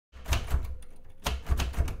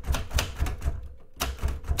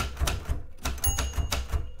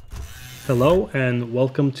Hello and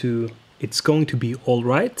welcome to It's Going to Be All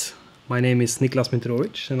Right. My name is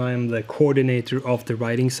Niklas and I am the coordinator of the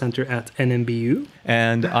Writing Center at NMBU.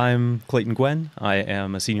 And I'm Clayton Gwen. I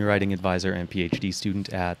am a senior writing advisor and PhD student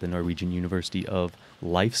at the Norwegian University of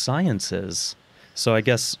Life Sciences. So I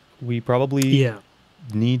guess we probably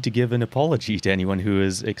need to give an apology to anyone who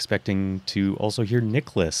is expecting to also hear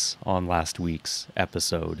Niklas on last week's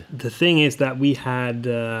episode. The thing is that we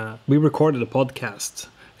recorded a podcast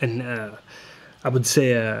and I would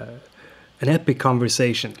say an epic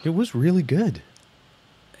conversation. It was really good.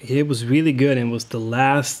 It was really good, and it was the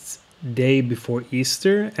last day before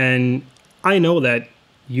Easter, and I know that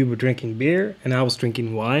you were drinking beer and I was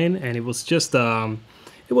drinking wine, and it was just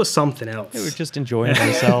it was something else. We were just enjoying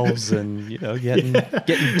ourselves and getting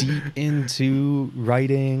deep into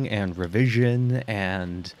writing and revision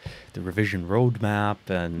and the revision roadmap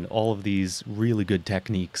and all of these really good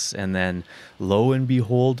techniques. And then lo and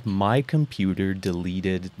behold, my computer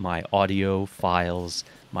deleted my audio files,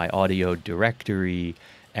 my audio directory,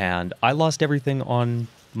 and I lost everything on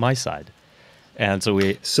my side. And so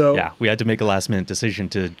we had to make a last minute decision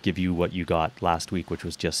to give you what you got last week, which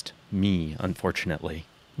was just me, unfortunately.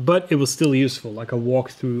 But it was still useful, like a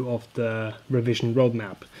walkthrough of the revision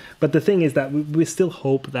roadmap. But the thing is that we still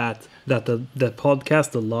hope that the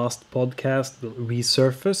podcast, the last podcast, will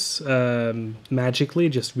resurface magically,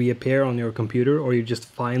 just reappear on your computer, or you just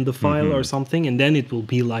find the file or something, and then it will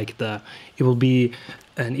be like it will be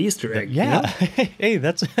an Easter egg. Yeah, hey,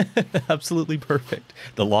 that's absolutely perfect.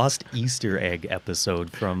 The lost Easter egg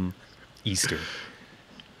episode from Easter.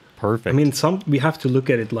 Perfect. I mean, we have to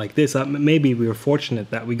look at it like this. Maybe we were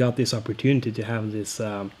fortunate that we got this opportunity to have this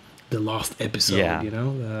the last episode.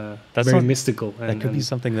 Yeah. That's very mystical. That could be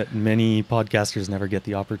something that many podcasters never get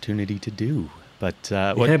the opportunity to do. But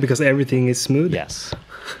because everything is smooth. Yes,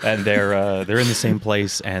 and they're in the same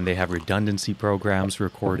place, and they have redundancy programs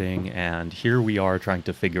recording, and here we are trying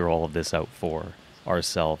to figure all of this out for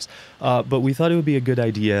ourselves. But we thought it would be a good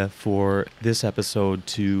idea for this episode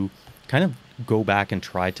to kind of go back and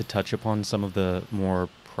try to touch upon some of the more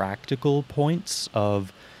practical points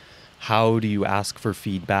of how do you ask for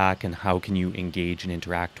feedback and how can you engage and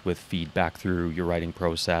interact with feedback through your writing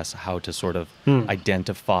process, how to sort of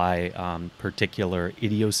identify particular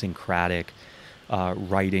idiosyncratic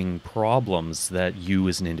writing problems that you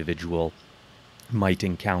as an individual might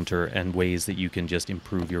encounter and ways that you can just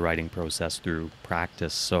improve your writing process through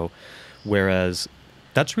practice. So whereas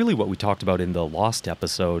that's really what we talked about in the Lost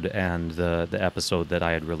episode, and the episode that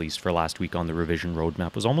I had released for last week on the revision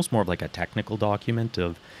roadmap was almost more of like a technical document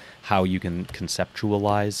of how you can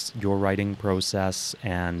conceptualize your writing process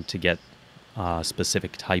and to get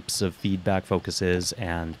specific types of feedback focuses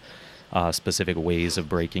and specific ways of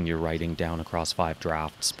breaking your writing down across 5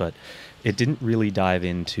 drafts. But it didn't really dive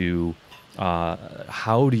into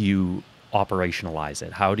how do you operationalize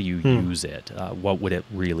it? How do you use it? What would it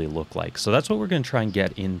really look like? So that's what we're going to try and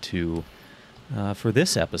get into for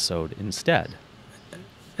this episode instead.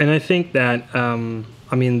 And I think that,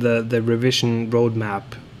 the revision roadmap,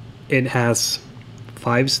 it has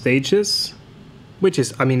 5 stages, which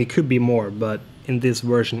is, it could be more, but in this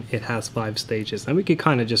version, it has 5 stages. And we could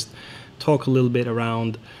kind of just talk a little bit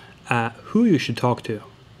around who you should talk to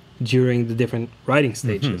during the different writing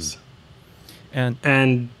stages.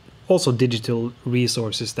 And also digital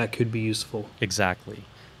resources that could be useful. Exactly.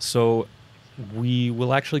 So we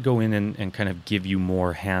will actually go in and kind of give you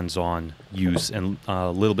more hands-on use, and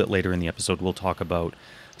a little bit later in the episode we'll talk about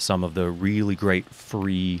some of the really great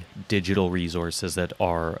free digital resources that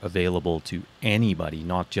are available to anybody,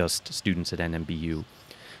 not just students at NMBU.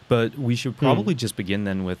 But we should probably just begin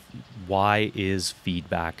then with, why is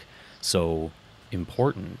feedback so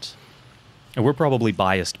important? And we're probably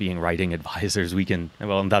biased being writing advisors. And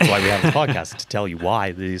that's why we have this podcast, to tell you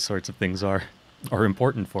why these sorts of things are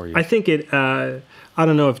important for you. I think I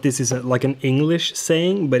don't know if this is like an English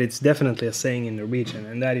saying, but it's definitely a saying in Norwegian,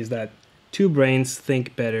 and that is that 2 brains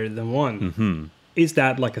think better than 1. Is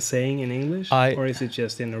that like a saying in English, or is it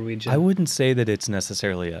just in Norwegian? I wouldn't say that it's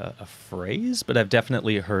necessarily a phrase, but I've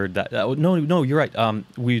definitely heard that. No, you're right.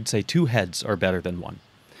 We'd say 2 heads are better than 1.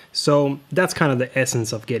 So that's kind of the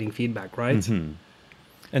essence of getting feedback, right?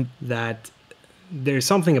 And that there's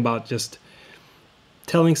something about just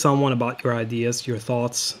telling someone about your ideas, your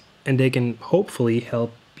thoughts, and they can hopefully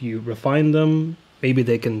help you refine them. Maybe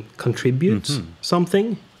they can contribute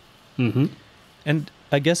something. And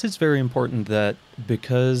I guess it's very important that,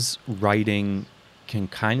 because writing can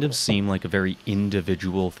kind of seem like a very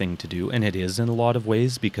individual thing to do, and it is in a lot of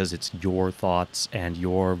ways, because it's your thoughts and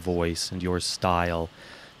your voice and your style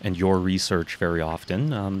and your research very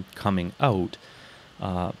often coming out.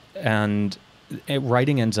 And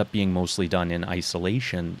writing ends up being mostly done in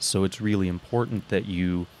isolation, so it's really important that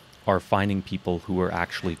you are finding people who are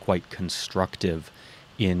actually quite constructive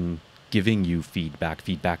in giving you feedback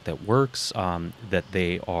that works, that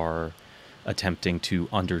they are attempting to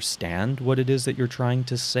understand what it is that you're trying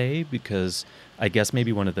to say, because I guess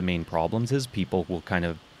maybe one of the main problems is people will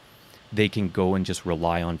they can go and just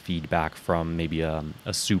rely on feedback from maybe a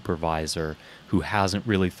supervisor who hasn't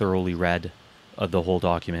really thoroughly read the whole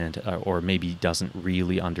document, or maybe doesn't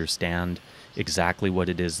really understand exactly what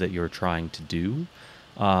it is that you're trying to do.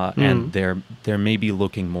 And they're maybe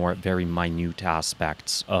looking more at very minute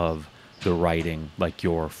aspects of the writing, like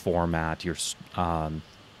your format,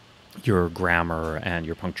 your grammar and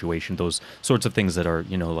your punctuation, those sorts of things that are,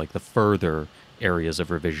 like the further areas of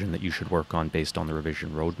revision that you should work on based on the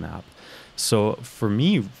revision roadmap. So for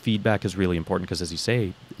me, feedback is really important because, as you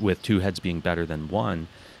say, with two heads being better than one,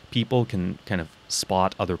 people can kind of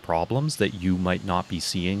spot other problems that you might not be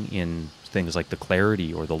seeing in things like the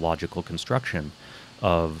clarity or the logical construction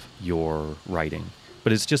of your writing.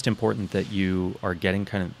 But it's just important that you are getting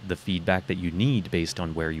kind of the feedback that you need based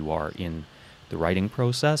on where you are in the writing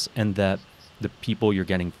process, and that the people you're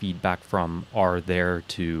getting feedback from are there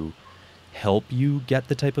to help you get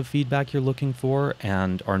the type of feedback you're looking for,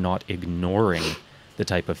 and are not ignoring the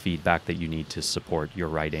type of feedback that you need to support your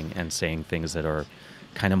writing and saying things that are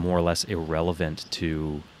kind of more or less irrelevant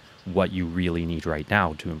to what you really need right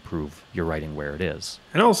now to improve your writing where it is.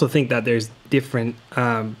 And I also think that there's different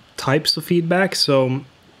types of feedback. So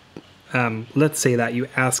let's say that you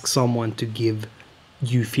ask someone to give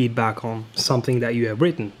you feedback on something that you have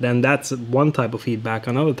written. Then that's one type of feedback.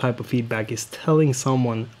 Another type of feedback is telling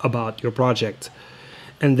someone about your project.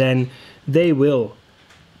 And then they will,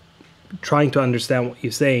 trying to understand what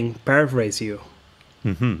you're saying, paraphrase you.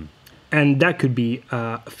 Mm-hmm. And that could be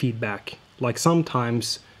feedback. Like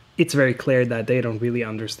sometimes it's very clear that they don't really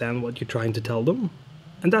understand what you're trying to tell them.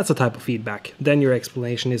 And that's a type of feedback. Then your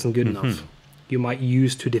explanation isn't good enough. You might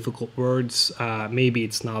use too difficult words. Maybe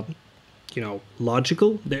it's not,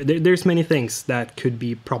 logical. There's many things that could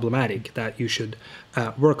be problematic that you should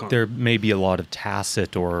work on. There may be a lot of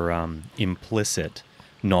tacit or implicit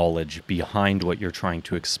knowledge behind what you're trying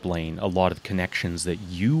to explain, a lot of connections that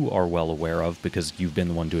you are well aware of because you've been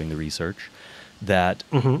the one doing the research, that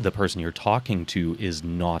the person you're talking to is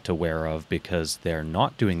not aware of because they're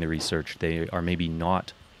not doing the research. They are maybe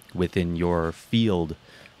not within your field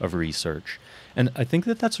of research. And I think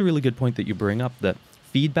that that's a really good point that you bring up, that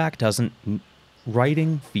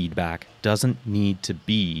writing feedback doesn't need to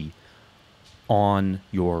be on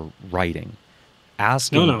your writing.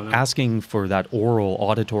 Asking for that oral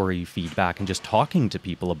auditory feedback and just talking to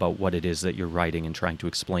people about what it is that you're writing and trying to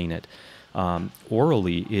explain it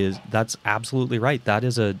orally, that's absolutely right. That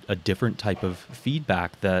is a different type of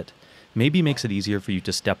feedback that maybe makes it easier for you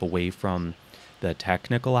to step away from the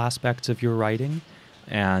technical aspects of your writing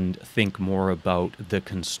and think more about the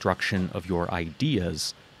construction of your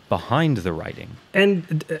ideas behind the writing.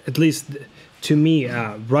 And at least to me,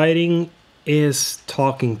 writing is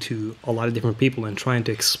talking to a lot of different people and trying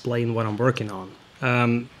to explain what I'm working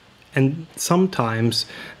on. And sometimes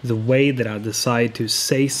the way that I decide to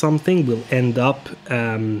say something will end up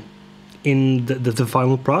in the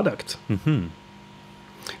final product.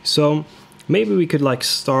 So maybe we could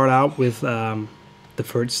start out with the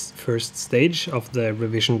first stage of the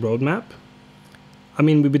revision roadmap. I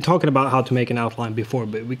mean, we've been talking about how to make an outline before,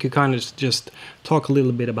 but we could kind of just talk a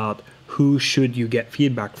little bit about who should you get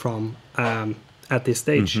feedback from at this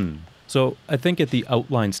stage. So I think at the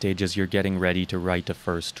outline stage, as you're getting ready to write a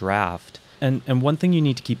first draft, and one thing you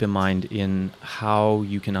need to keep in mind in how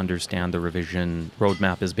you can understand the revision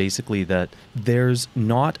roadmap is basically that there's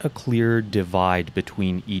not a clear divide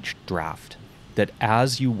between each draft. That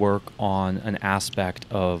as you work on an aspect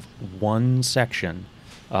of one section,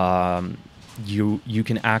 you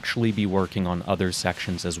can actually be working on other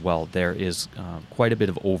sections as well. There is quite a bit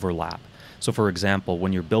of overlap. So for example,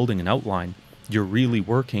 when you're building an outline, you're really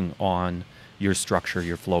working on your structure,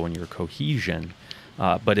 your flow, and your cohesion,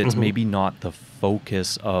 but it's maybe not the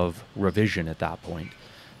focus of revision at that point.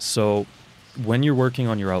 So when you're working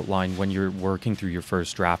on your outline, when you're working through your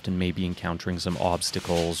first draft and maybe encountering some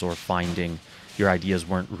obstacles or finding your ideas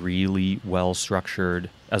weren't really well structured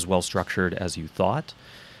as you thought,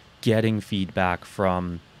 getting feedback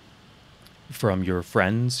from your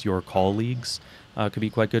friends, your colleagues, could be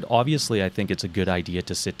quite good. Obviously, I think it's a good idea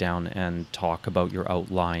to sit down and talk about your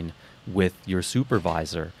outline with your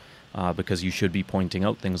supervisor, because you should be pointing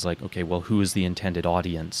out things like, okay, well, who is the intended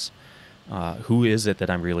audience? Who is it that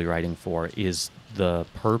I'm really writing for? Is the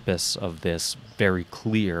purpose of this very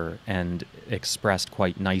clear? And expressed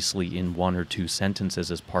quite nicely in 1 or 2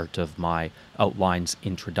 sentences as part of my outline's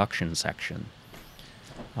introduction section.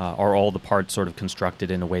 Are all the parts sort of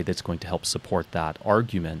constructed in a way that's going to help support that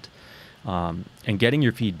argument? And getting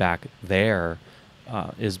your feedback there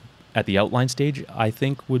is at the outline stage, I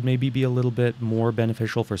think would maybe be a little bit more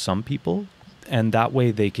beneficial for some people. And that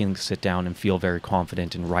way they can sit down and feel very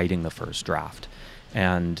confident in writing the first draft.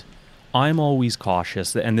 And I'm always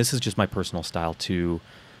cautious, and this is just my personal style too.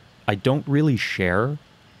 I don't really share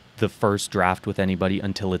the first draft with anybody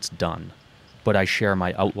until it's done. But I share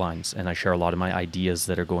my outlines and I share a lot of my ideas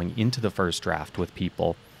that are going into the first draft with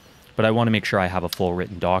people. But I want to make sure I have a full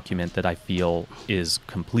written document that I feel is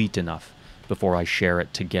complete enough before I share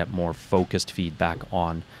it to get more focused feedback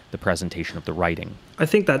on the presentation of the writing. I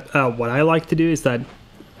think that what I like to do is that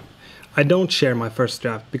I don't share my first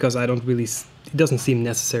draft because it doesn't seem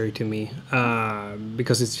necessary to me,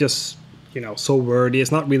 because it's just, so wordy.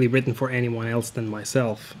 It's not really written for anyone else than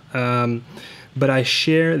myself. But I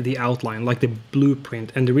share the outline, like the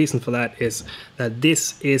blueprint. And the reason for that is that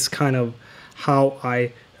this is kind of how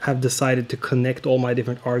I have decided to connect all my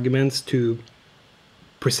different arguments to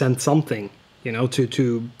present something, it's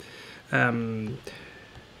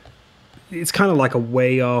kind of like a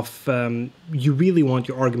way of, you really want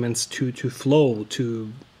your arguments to flow,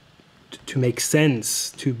 to make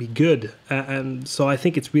sense, to be good. And so I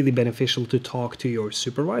think it's really beneficial to talk to your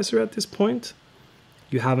supervisor at this point.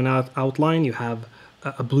 You have an outline, you have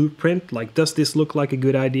a blueprint, like, does this look like a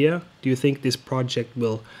good idea? Do you think this project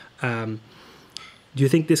will, do you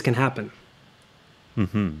think this can happen?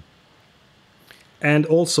 Mm-hmm. And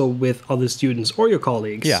also with other students or your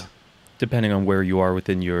colleagues. Yeah, depending on where you are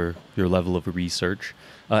within your level of research.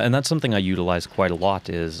 And that's something I utilize quite a lot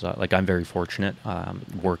is, I'm very fortunate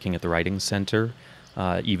working at the Writing Center.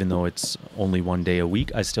 Even though it's only 1 day a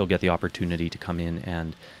week, I still get the opportunity to come in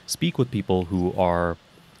and speak with people who are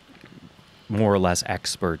more or less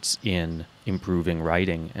experts in improving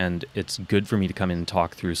writing. And it's good for me to come in and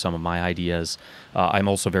talk through some of my ideas. I'm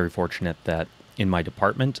also very fortunate that in my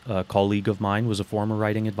department, a colleague of mine was a former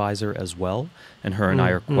writing advisor as well, and her and I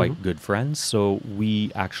are quite good friends. So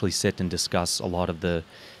we actually sit and discuss a lot of the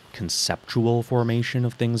conceptual formation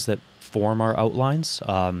of things that form our outlines.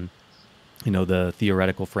 The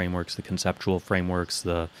theoretical frameworks, the conceptual frameworks,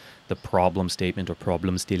 the problem statement or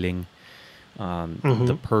problemstelling,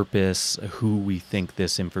 the purpose, who we think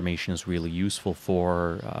this information is really useful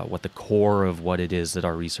for, what the core of what it is that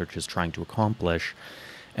our research is trying to accomplish.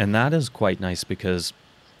 And that is quite nice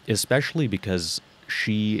especially because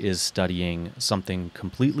she is studying something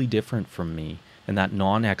completely different from me, and that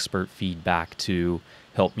non-expert feedback to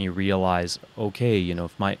help me realize, okay,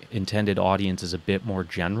 if my intended audience is a bit more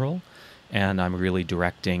general, and I'm really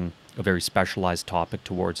directing a very specialized topic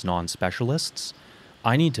towards non-specialists,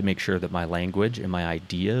 I need to make sure that my language and my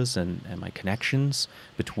ideas and my connections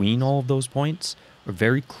between all of those points are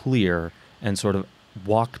very clear and sort of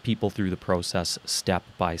walk people through the process step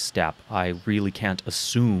by step. I really can't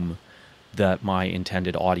assume that my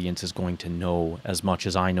intended audience is going to know as much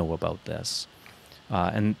as I know about this.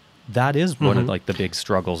 And that is one of the big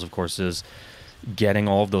struggles, of course, is getting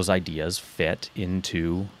all of those ideas fit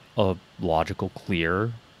into a logical,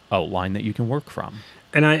 clear outline that you can work from.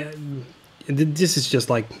 And this is just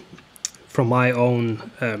from my own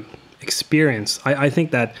experience. I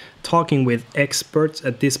think that talking with experts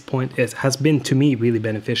at this point has been, to me, really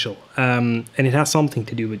beneficial. And it has something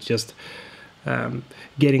to do with just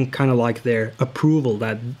getting kind of their approval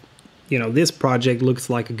that, this project looks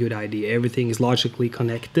like a good idea. Everything is logically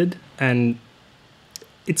connected. And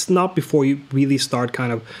it's not before you really start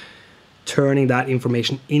kind of turning that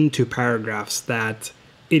information into paragraphs that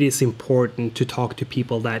it is important to talk to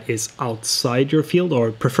people that is outside your field,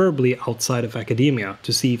 or preferably outside of academia,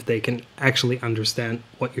 to see if they can actually understand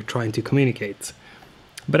what you're trying to communicate.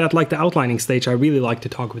 But at the outlining stage, I really like to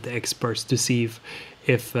talk with the experts to see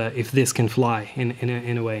if this can fly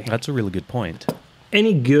in a way. That's a really good point.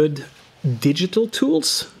 Any good digital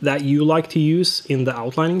tools that you like to use in the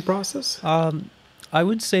outlining process? I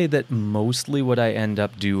would say that mostly what I end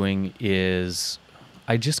up doing is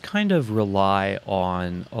I just kind of rely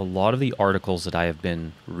on a lot of the articles that I have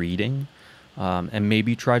been reading, and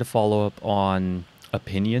maybe try to follow up on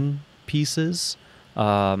opinion pieces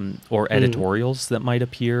or editorials that might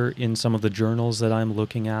appear in some of the journals that I'm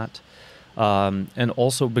looking at. And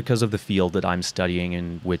also because of the field that I'm studying,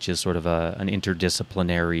 in which is sort of an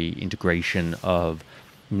interdisciplinary integration of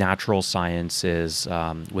natural sciences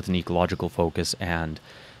with an ecological focus and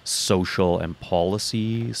social and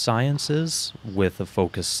policy sciences with a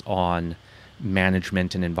focus on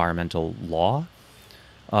management and environmental law.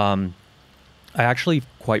 I actually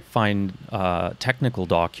quite find technical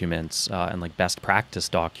documents and like best practice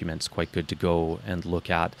documents quite good to go and look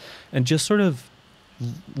at, and just sort of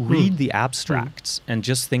read the abstracts and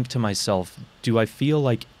just think to myself, do I feel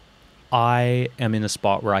like I am in a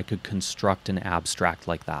spot where I could construct an abstract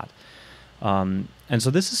like that? And so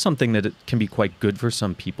this is something that it can be quite good for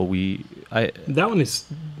some people. That one is...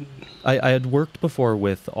 I had worked before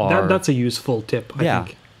with our... That's a useful tip, I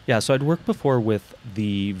think. Yeah, so I'd worked before with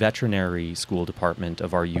the veterinary school department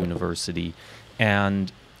of our university,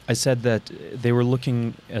 and I said that they were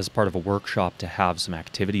looking as part of a workshop to have some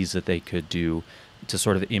activities that they could do to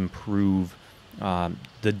sort of improve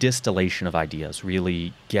the distillation of ideas,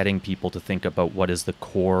 really getting people to think about what is the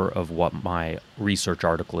core of what my research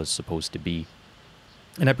article is supposed to be.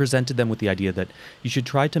 And I presented them with the idea that you should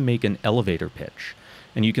try to make an elevator pitch.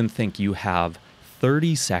 And you can think you have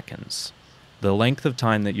 30 seconds, the length of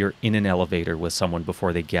time that you're in an elevator with someone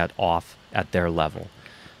before they get off at their level.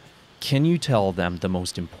 Can you tell them the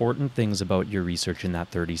most important things about your research in that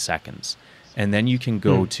 30 seconds? And then you can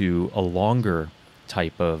go to a longer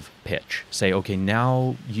type of pitch. Say, okay,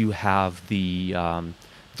 now you have the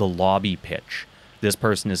lobby pitch. This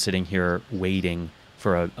person is sitting here waiting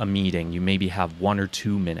for a meeting. You maybe have 1 or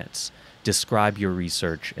 2 minutes. Describe your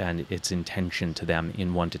research and its intention to them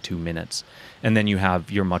in 1 to 2 minutes. And then you have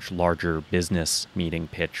your much larger business meeting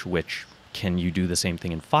pitch, which can you do the same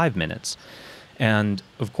thing in 5 minutes? And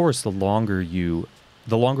of course, the longer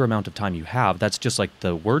amount of time you have, that's just like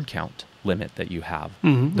the word count limit that you have.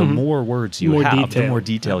 The more words you have, the more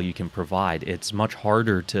detail you can provide. It's much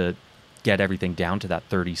harder to get everything down to that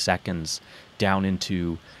 30 seconds, down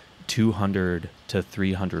into 200 to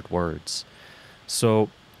 300 words. So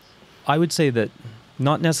I would say that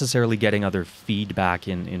not necessarily getting other feedback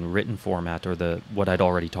in written format, or what I'd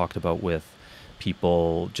already talked about with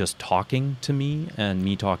people just talking to me and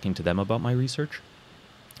me talking to them about my research,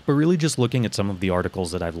 but really just looking at some of the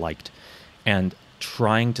articles that I've liked and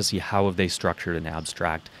trying to see how have they structured an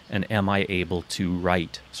abstract, and am I able to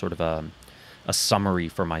write sort of a summary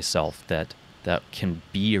for myself that can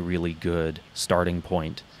be a really good starting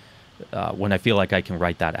point. When I feel like I can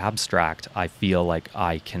write that abstract, I feel like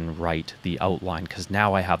I can write the outline, because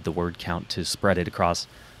now I have the word count to spread it across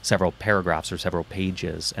several paragraphs or several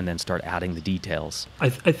pages and then start adding the details. I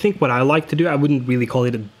think what I like to do, I wouldn't really call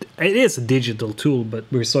it it is a digital tool, but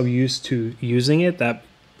we're so used to using it that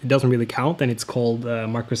it doesn't really count, and it's called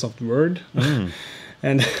Microsoft Word.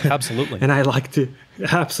 And absolutely. And I like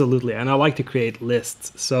to create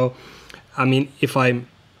lists. So, I mean, if I'm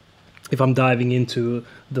diving into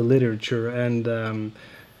the literature, and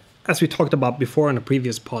as we talked about before on a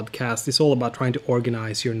previous podcast, it's all about trying to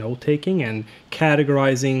organize your note-taking and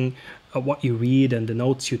categorizing what you read and the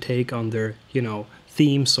notes you take under,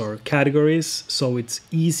 themes or categories. So it's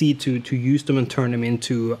easy to use them and turn them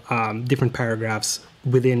into different paragraphs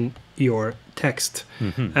within your text.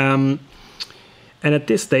 And at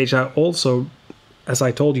this stage, I also, as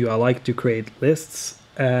I told you, I like to create lists.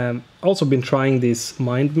 Also been trying these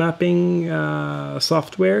mind mapping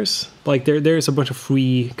softwares. Like there's a bunch of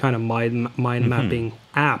free kind of mind mapping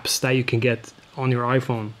apps that you can get on your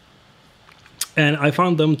iPhone. And I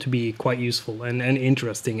found them to be quite useful and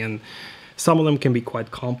interesting. And some of them can be quite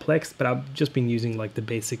complex, but I've just been using like the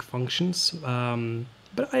basic functions.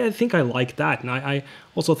 But I think I like that. And I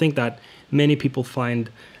also think that many people find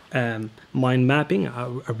mind mapping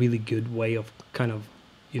a really good way of kind of,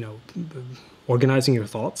 organizing your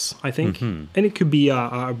thoughts, I think. And it could be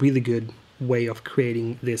a really good way of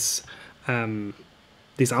creating this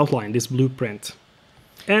outline, this blueprint,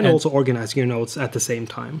 and also organizing your notes at the same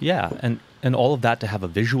time. Yeah, and all of that to have a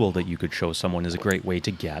visual that you could show someone is a great way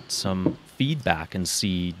to get some feedback and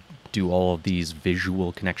see, do all of these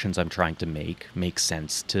visual connections I'm trying to make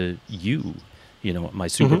sense to you? My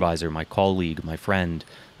supervisor, my colleague, my friend,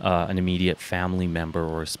 an immediate family member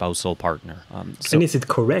or a spousal partner. And is it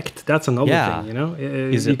correct? That's another thing,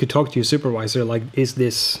 You could talk to your supervisor, like, is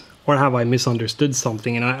this, or have I misunderstood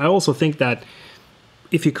something? And I also think that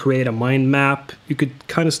if you create a mind map, you could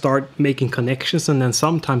kind of start making connections, and then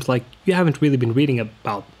sometimes, like, you haven't really been reading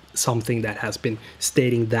about something that has been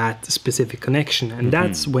stating that specific connection, and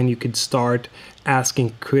that's when you could start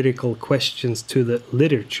asking critical questions to the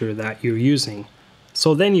literature that you're using.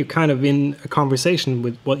 So then you're kind of in a conversation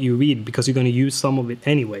with what you read, because you're going to use some of it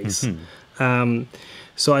anyways.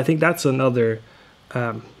 So I think that's another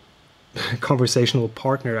conversational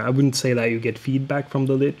partner. I wouldn't say that you get feedback from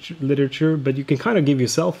the literature, but you can kind of give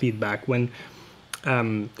yourself feedback when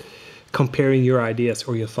comparing your ideas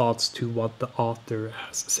or your thoughts to what the author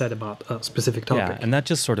has said about a specific topic. Yeah, and that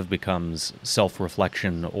just sort of becomes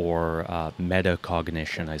self-reflection or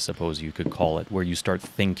metacognition, I suppose you could call it, where you start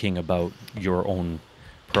thinking about your own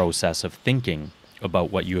process of thinking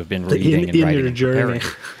about what you have been reading and writing and preparing.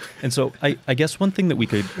 And so I guess one thing that we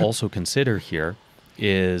could also consider here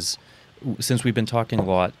is, since we've been talking a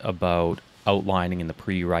lot about outlining in the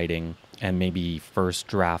pre-writing and maybe first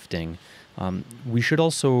drafting, we should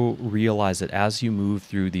also realize that as you move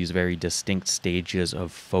through these very distinct stages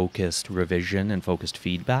of focused revision and focused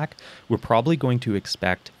feedback, we're probably going to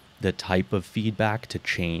expect the type of feedback to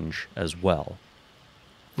change as well.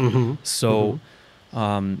 So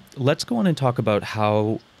let's go on and talk about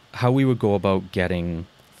how we would go about getting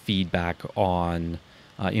feedback on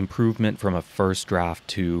improvement from a first draft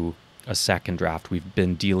to a second draft. We've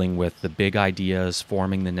been dealing with the big ideas,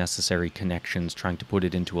 forming the necessary connections, trying to put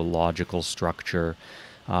it into a logical structure,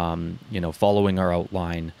 following our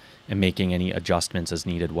outline and making any adjustments as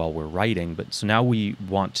needed while we're writing. But so now we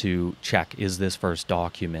want to check, is this first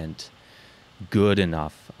document good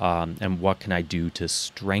enough? And what can I do to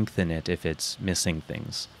strengthen it if it's missing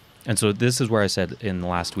things? And so this is where I said in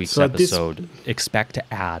last week's episode, expect to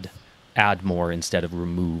add more instead of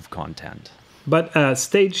remove content. But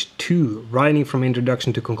stage 2, writing from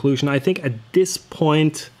introduction to conclusion, I think at this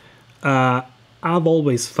point, I've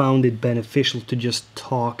always found it beneficial to just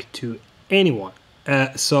talk to anyone.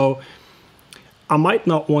 So I might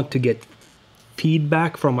not want to get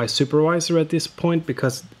feedback from my supervisor at this point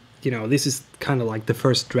because, this is kind of like the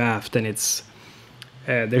first draft and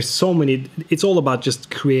there's so many, it's all about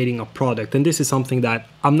just creating a product. And this is something that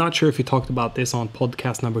I'm not sure if you talked about this on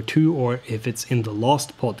podcast number 2 or if it's in the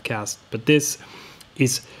last podcast, but this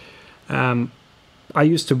is, I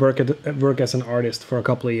used to work as an artist for a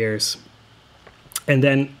couple of years. And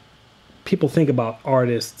then people think about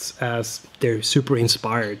artists as they're super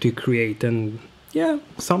inspired to create. And yeah,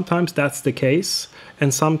 sometimes that's the case.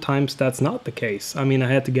 And sometimes that's not the case. I mean, I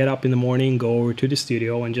had to get up in the morning, go over to the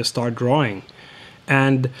studio and just start drawing.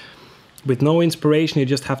 And with no inspiration, you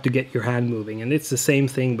just have to get your hand moving. And it's the same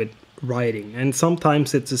thing with writing. And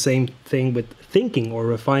sometimes it's the same thing with thinking or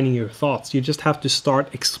refining your thoughts. You just have to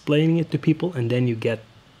start explaining it to people and then you get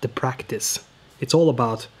the practice. It's all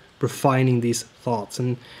about refining these thoughts.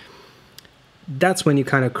 And that's when you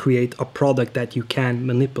kind of create a product that you can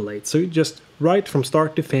manipulate. So you just write from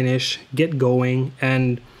start to finish, get going.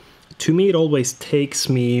 And to me, it always takes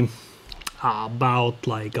me about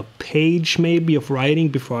like a page maybe of writing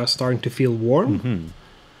before I start to feel warm.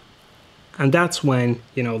 And that's when,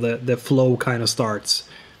 the flow kind of starts.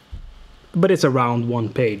 But it's around one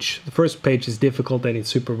page. The first page is difficult and it's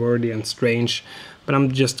super wordy and strange, but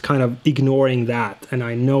I'm just kind of ignoring that. And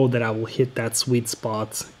I know that I will hit that sweet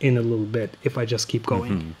spot in a little bit if I just keep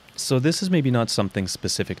going. So this is maybe not something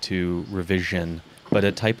specific to revision, but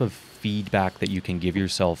a type of feedback that you can give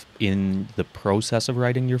yourself in the process of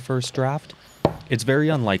writing your first draft. It's very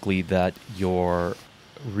unlikely that your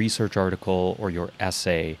research article or your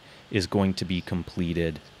essay is going to be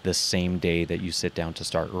completed the same day that you sit down to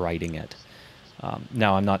start writing it.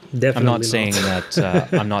 Now, I'm not saying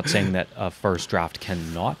that a first draft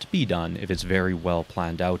cannot be done if it's very well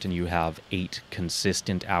planned out and you have 8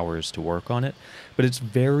 consistent hours to work on it. But it's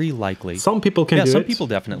very likely. Some people can do it. Yeah, some people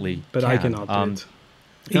definitely but can. I cannot do it.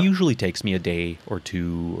 It usually takes me a day or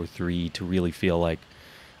 2 or 3 to really feel like,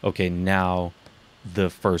 okay, now the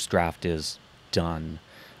first draft is done.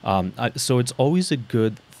 So it's always a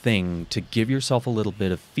good thing to give yourself a little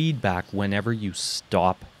bit of feedback whenever you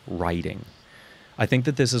stop writing. I think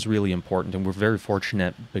that this is really important, and we're very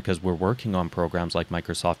fortunate because we're working on programs like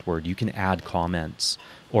Microsoft Word. You can add comments,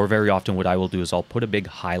 or very often what I will do is I'll put a big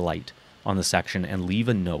highlight on the section and leave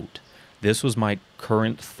a note. This was my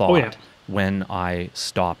current thought when I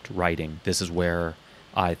stopped writing. This is where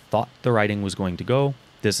I thought the writing was going to go.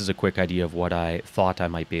 This is a quick idea of what I thought I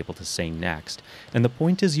might be able to say next. And the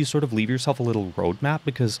point is you sort of leave yourself a little roadmap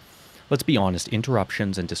because, let's be honest,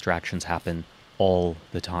 interruptions and distractions happen all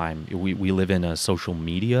the time. We live in a social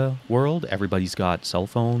media world. Everybody's got cell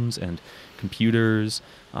phones and computers,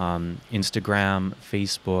 Instagram,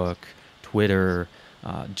 Facebook, Twitter,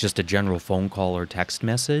 just a general phone call or text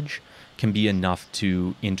message can be enough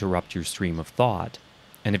to interrupt your stream of thought.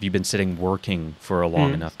 And if you've been sitting working for a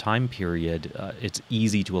long enough time period, it's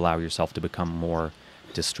easy to allow yourself to become more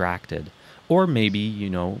distracted. Or maybe,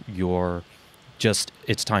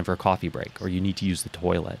 it's time for a coffee break or you need to use the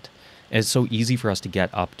toilet. And it's so easy for us to get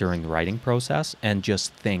up during the writing process and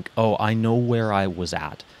just think, oh, I know where I was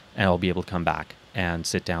at and I'll be able to come back and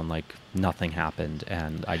sit down like nothing happened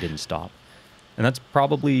and I didn't stop. And that's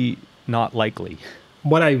probably not likely.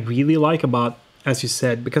 what I really like about, as you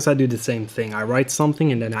said, because I do the same thing, I write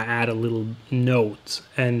something and then I add a little note.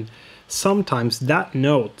 And sometimes that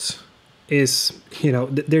note is,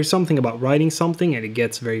 there's something about writing something and it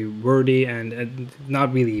gets very wordy and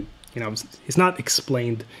not really, it's not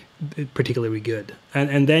explained particularly good.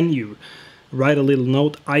 And then you write a little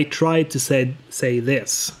note. I tried to say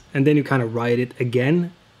this, and then you kind of write it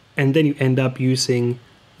again, and then you end up using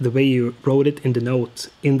the way you wrote it in the note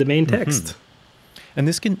in the main text. And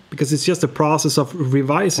this can... Because it's just a process of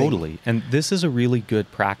revising. Totally. And this is a really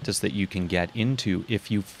good practice that you can get into if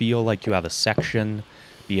you feel like you have a section,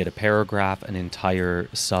 be it a paragraph, an entire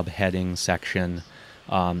subheading section.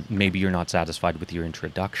 Maybe you're not satisfied with your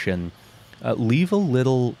introduction. Leave a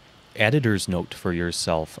little editor's note for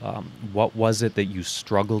yourself. What was it that you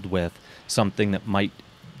struggled with? Something that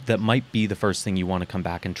might be the first thing you want to come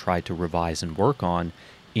back and try to revise and work on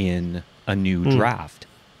in a new draft.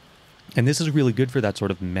 And this is really good for that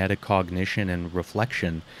sort of metacognition and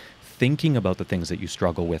reflection. Thinking about the things that you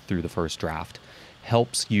struggle with through the first draft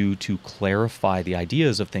helps you to clarify the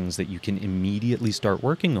ideas of things that you can immediately start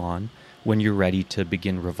working on when you're ready to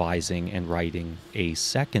begin revising and writing a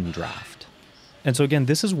second draft. And so again,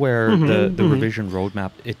 this is where the revision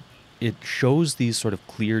roadmap, it shows these sort of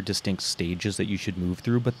clear, distinct stages that you should move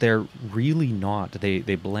through, but they're really not.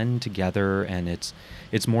 They blend together, and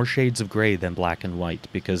it's more shades of gray than black and white,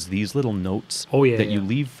 because these little notes you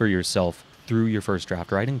leave for yourself through your first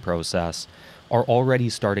draft writing process are already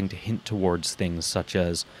starting to hint towards things such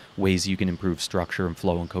as ways you can improve structure and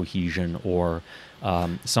flow and cohesion, or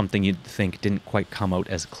something you'd think didn't quite come out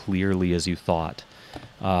as clearly as you thought.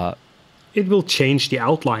 It will change the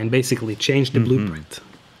outline, basically change the blueprint.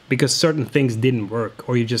 Because certain things didn't work,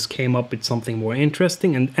 or you just came up with something more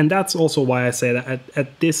interesting. And that's also why I say that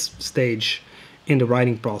at this stage in the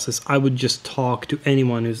writing process, I would just talk to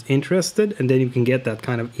anyone who's interested, and then you can get that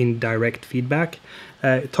kind of indirect feedback.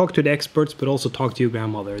 Talk to the experts, but also talk to your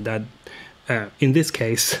grandmother that, in this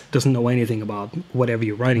case, doesn't know anything about whatever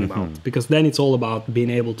you're writing about. Because then it's all about being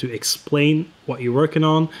able to explain what you're working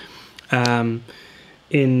on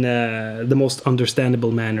in the most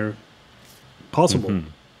understandable manner possible.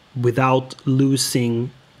 Without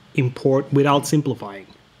losing without simplifying.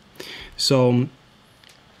 So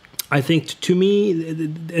I think to me,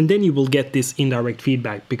 and then you will get this indirect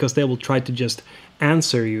feedback, because they will try to just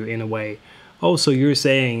answer you in a way. Oh, so you're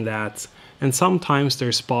saying that, and sometimes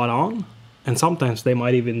they're spot on, and sometimes they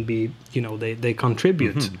might even be, they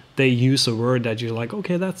contribute. They use a word that you're like,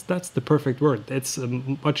 okay, that's the perfect word. It's a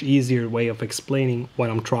much easier way of explaining what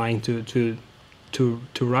I'm trying to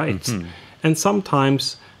write. And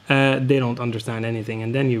sometimes they don't understand anything,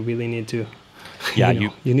 and then you really need to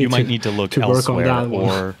you might need to look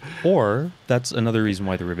elsewhere, or that's another reason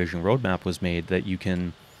why the revision roadmap was made, that you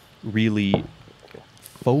can really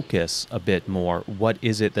focus a bit more. What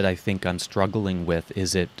is it that I think I'm struggling with?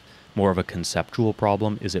 Is it more of a conceptual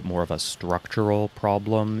problem? Is it more of a structural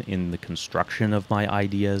problem in the construction of my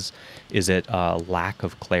ideas? Is it a lack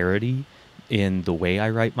of clarity in the way I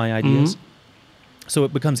write my ideas? So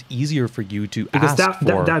it becomes easier for you to ask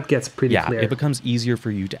for... that gets pretty clear. It becomes easier for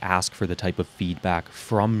you to ask for the type of feedback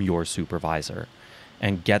from your supervisor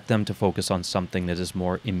and get them to focus on something that is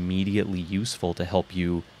more immediately useful to help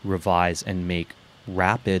you revise and make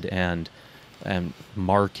rapid and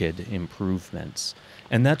marked improvements.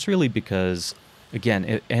 And that's really because,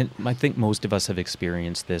 again, and I think most of us have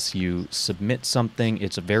experienced this. You submit something,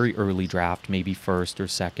 it's a very early draft, maybe first or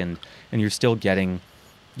second, and you're still getting...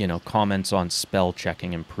 comments on spell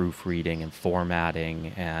checking and proofreading and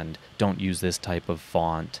formatting, and don't use this type of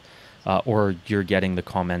font. Or you're getting the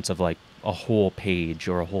comments of like a whole page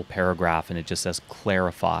or a whole paragraph, and it just says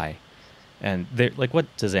clarify. And like, what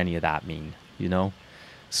does any of that mean?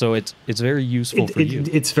 So it's very useful for you.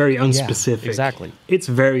 It's very unspecific. Yeah, exactly. It's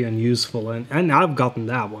very unuseful, and I've gotten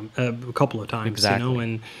that one a couple of times. Exactly.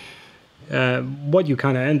 And what you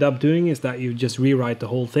kind of end up doing is that you just rewrite the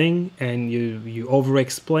whole thing, and you over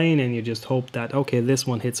explain, and you just hope that, okay, this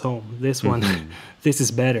one hits home, this one this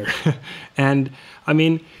is better. And I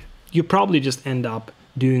mean, you probably just end up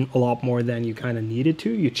doing a lot more than you kind of needed to.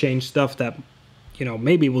 You change stuff that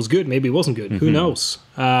maybe it was good, maybe it wasn't good, who knows.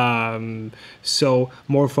 So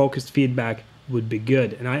more focused feedback would be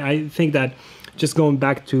good. And I think that just going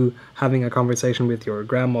back to having a conversation with your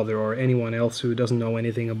grandmother or anyone else who doesn't know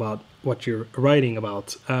anything about what you're writing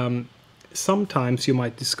about, sometimes you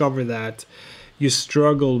might discover that you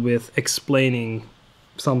struggle with explaining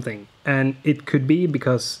something, and it could be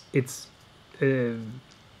because it's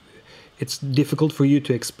difficult for you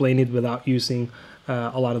to explain it without using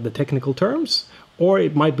a lot of the technical terms, or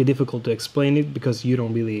it might be difficult to explain it because you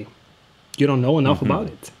you don't know enough about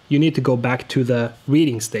it. You need to go back to the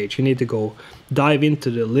reading stage. You need to go dive into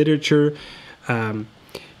the literature,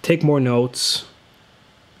 take more notes.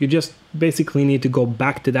 You just basically need to go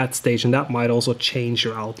back to that stage, and that might also change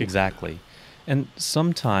your outlook. Exactly. And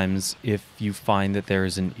sometimes if you find that there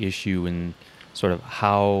is an issue in sort of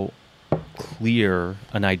how clear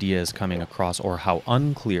an idea is coming across or how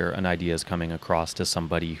unclear an idea is coming across to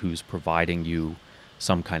somebody who's providing you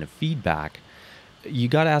some kind of feedback, you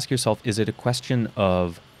got to ask yourself, is it a question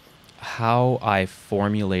of how I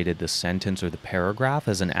formulated the sentence or the paragraph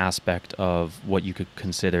as an aspect of what you could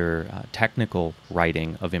consider technical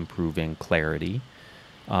writing of improving clarity?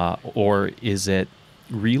 Or is it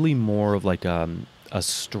really more of like a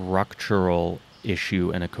structural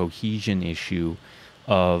issue and a cohesion issue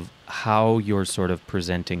of how you're sort of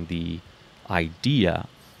presenting the idea?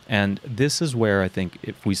 And this is where I think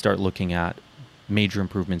if we start looking at major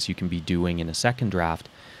improvements you can be doing in a second draft,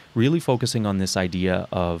 really focusing on this idea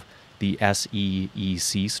of the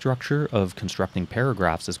SEEC structure of constructing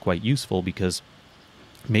paragraphs is quite useful, because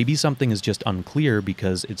maybe something is just unclear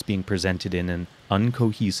because it's being presented in an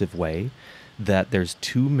uncohesive way, that there's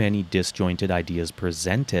too many disjointed ideas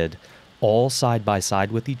presented all side by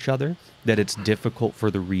side with each other, that it's difficult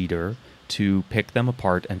for the reader to pick them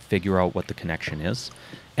apart and figure out what the connection is.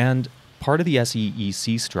 And part of the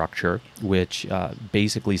SEEC structure, which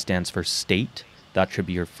basically stands for state, that should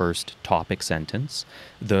be your first topic sentence.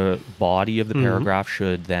 The body of the paragraph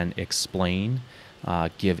should then explain,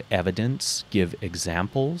 give evidence, give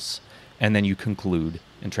examples, and then you conclude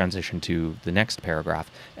and transition to the next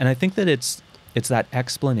paragraph. And I think that it's that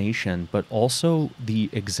explanation, but also the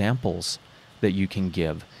examples that you can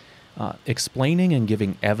give. Explaining and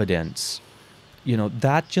giving evidence,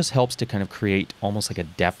 that just helps to kind of create almost like a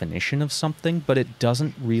definition of something, but it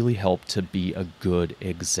doesn't really help to be a good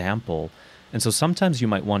example. And so sometimes you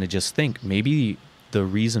might want to just think, maybe the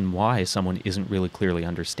reason why someone isn't really clearly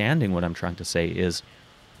understanding what I'm trying to say is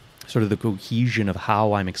sort of the cohesion of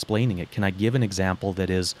how I'm explaining it. Can I give an example that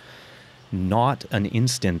is not an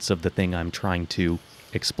instance of the thing I'm trying to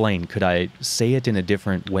explain? Could I say it in a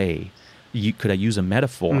different way? Could I use a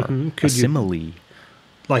metaphor, a simile?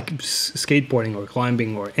 Like skateboarding or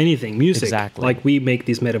climbing or anything, music. Exactly. Like we make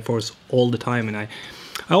these metaphors all the time. And I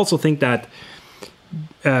also think that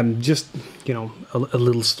just, a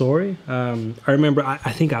little story. I remember,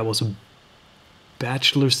 I think I was a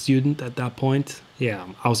bachelor student at that point. Yeah,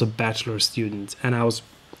 I was a bachelor student. And I was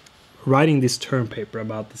writing this term paper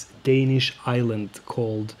about this Danish island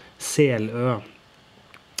called Selø,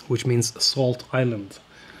 which means salt island.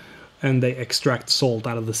 And they extract salt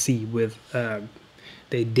out of the sea with...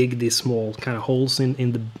 they dig these small kind of holes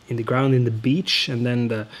in the ground, in the beach, and then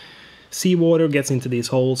the seawater gets into these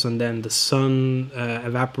holes, and then the sun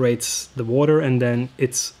evaporates the water, and then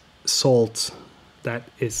it's salt that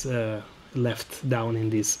is left down in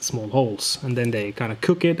these small holes. And then they kind of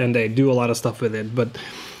cook it, and they do a lot of stuff with it. But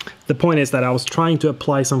the point is that I was trying to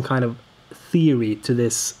apply some kind of theory to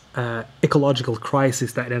this ecological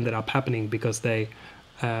crisis that ended up happening because they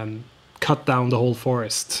cut down the whole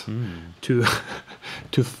forest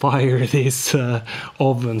to fire these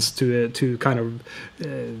ovens to kind of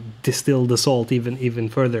distill the salt even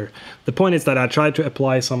further. The point is that I tried to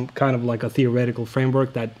apply some kind of like a theoretical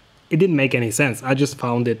framework that it didn't make any sense. I just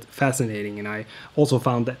found it fascinating, and I also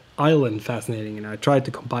found the island fascinating, and I tried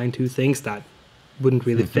to combine two things that wouldn't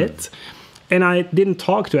really fit. And I didn't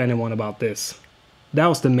talk to anyone about this. That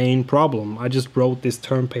was the main problem. I just wrote this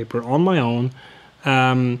term paper on my own.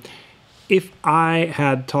 If I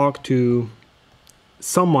had talked to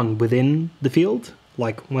someone within the field,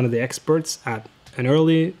 like one of the experts at an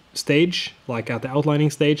early stage, like at the outlining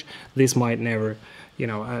stage, this might never,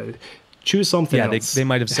 choose something else. They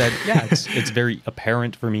might have said, it's very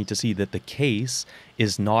apparent for me to see that the case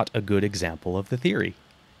is not a good example of the theory.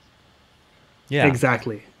 Yeah,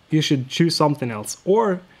 exactly. You should choose something else.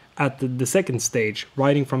 Or at the second stage,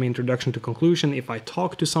 writing from introduction to conclusion, if I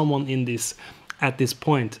talk to someone at this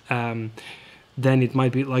point, then it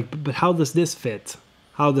might be like, but how does this fit?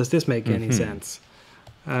 How does this make any sense?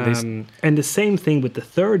 And the same thing with the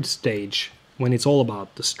third stage, when it's all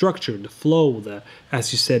about the structure, the flow,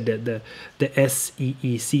 as you said, the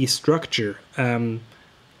SEEC structure,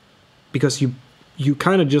 because you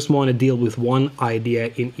kind of just want to deal with one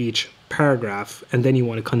idea in each paragraph, and then you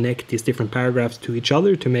want to connect these different paragraphs to each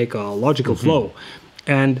other to make a logical flow.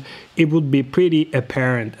 And it would be pretty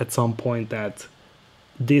apparent at some point that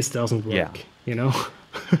this doesn't work,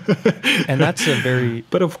 And that's a very...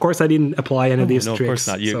 But of course, I didn't apply any of these no, tricks.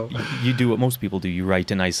 of course not. You do what most people do. You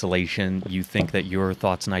write in isolation. You think that your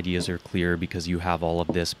thoughts and ideas are clear because you have all of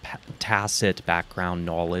this tacit background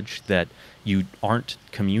knowledge that you aren't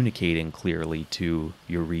communicating clearly to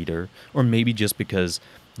your reader, or maybe just because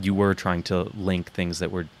you were trying to link things that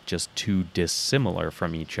were just too dissimilar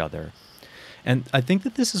from each other. And I think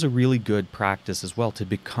that this is a really good practice as well, to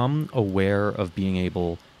become aware of being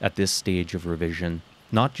able, at this stage of revision,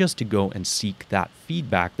 not just to go and seek that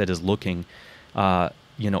feedback that is looking,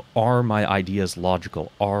 are my ideas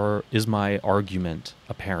logical? Is my argument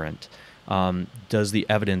apparent? Does the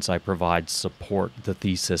evidence I provide support the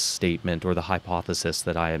thesis statement or the hypothesis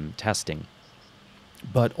that I am testing?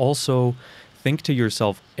 But also think to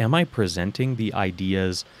yourself, am I presenting the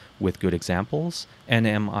ideas with good examples? And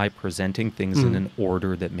am I presenting things in an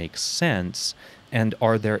order that makes sense? And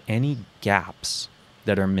are there any gaps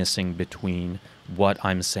that are missing between what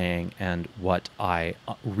I'm saying and what I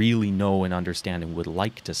really know and understand and would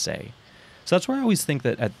like to say? So that's where I always think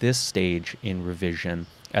that at this stage in revision,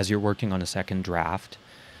 as you're working on a second draft,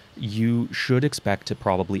 you should expect to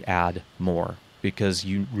probably add more, because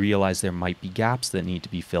you realize there might be gaps that need to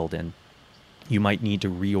be filled in. You might need to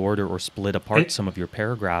reorder or split apart some of your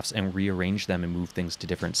paragraphs and rearrange them and move things to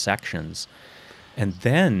different sections. And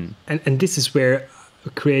then... And this is where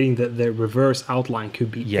creating the reverse outline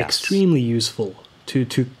could be extremely useful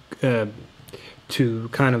to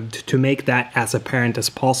make that as apparent as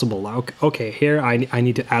possible. Okay, here I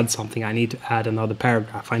need to add something. I need to add another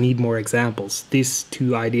paragraph. I need more examples. These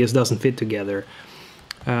two ideas doesn't fit together.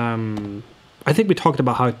 I think we talked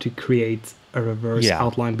about how to create a reverse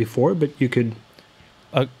outline before, but you could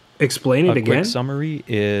explain it again. A quick summary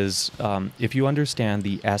is, if you understand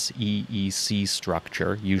the SEEC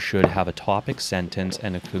structure, you should have a topic sentence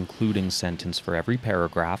and a concluding sentence for every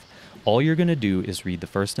paragraph. All you're going to do is read the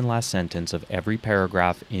first and last sentence of every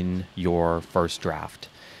paragraph in your first draft,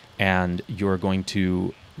 and you're going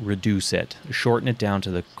to reduce it, shorten it down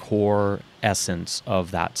to the core essence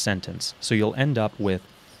of that sentence. So you'll end up with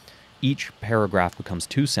each paragraph becomes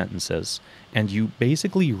 2 sentences, and you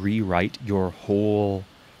basically rewrite your whole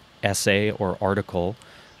essay or article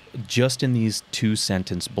just in these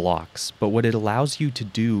 2-sentence blocks. But what it allows you to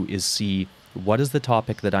do is see, what is the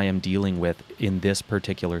topic that I am dealing with in this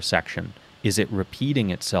particular section? Is it repeating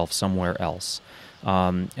itself somewhere else?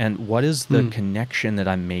 And what is the connection that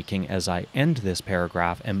I'm making as I end this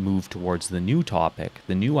paragraph and move towards the new topic,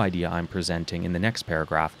 the new idea I'm presenting in the next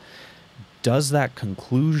paragraph? Does that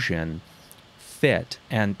conclusion fit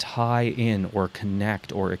and tie in or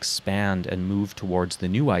connect or expand and move towards the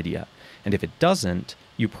new idea? And if it doesn't,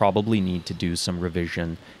 you probably need to do some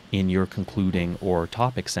revision in your concluding or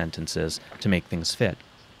topic sentences to make things fit.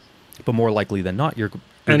 But more likely than not, you're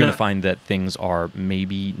going to find that things are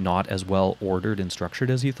maybe not as well ordered and structured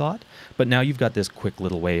as you thought. But now you've got this quick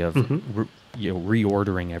little way of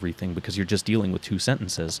reordering everything, because you're just dealing with 2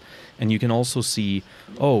 sentences. And you can also see,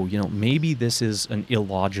 maybe this is an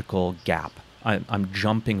illogical gap. I'm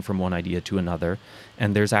jumping from one idea to another,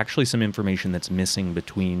 and there's actually some information that's missing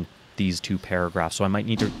between these 2 paragraphs. So I might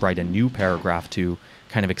need to write a new paragraph to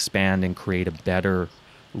kind of expand and create a better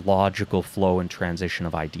logical flow and transition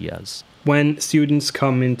of ideas. When students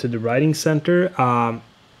come into the writing center,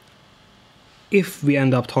 if we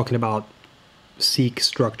end up talking about SEEC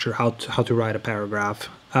structure, how to write a paragraph,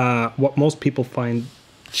 what most people find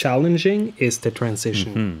challenging is the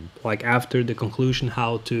transition. Like after the conclusion,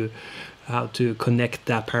 how to connect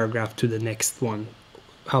that paragraph to the next one,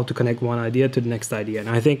 how to connect one idea to the next idea. And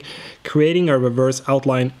I think creating a reverse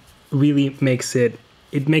outline really makes it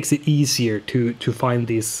easier to find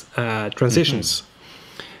these transitions.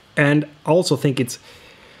 And I also think it's,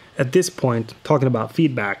 at this point, talking about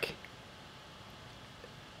feedback,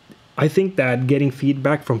 I think that getting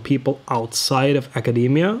feedback from people outside of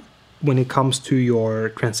academia when it comes to your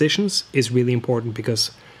transitions is really important,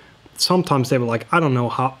 because sometimes they were like, I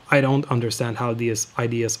don't understand how these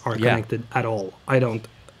ideas are connected at all.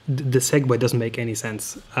 The segue doesn't make any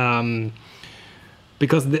sense.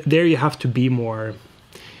 Because there you have to be more,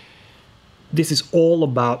 this is all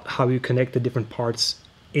about how you connect the different parts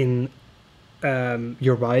in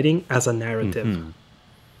your writing as a narrative.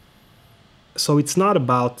 So it's not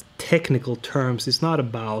about technical terms, it's not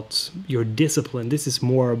about your discipline. This is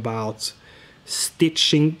more about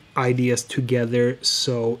stitching ideas together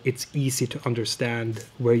so it's easy to understand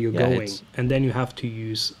where you're going. And then you have to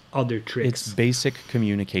use other tricks. It's basic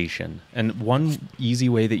communication. And one easy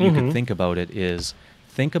way that you could think about it is,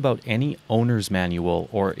 think about any owner's manual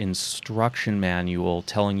or instruction manual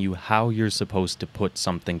telling you how you're supposed to put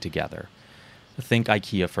something together. think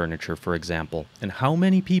IKEA furniture, for example, and how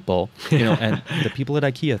many people, and the people at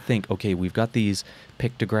IKEA think, okay, we've got these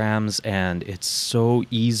pictograms and it's so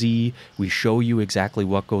easy. We show you exactly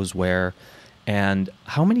what goes where. And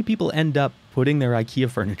how many people end up putting their IKEA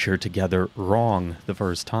furniture together wrong the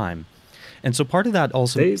first time? And so part of that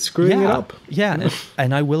also... They screwing it up. Yeah,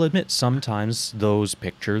 and I will admit, sometimes those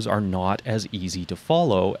pictures are not as easy to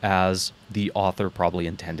follow as the author probably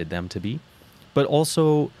intended them to be. But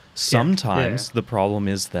also, sometimes the problem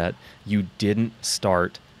is that you didn't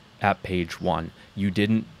start at page 1. You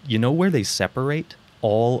didn't... You know where they separate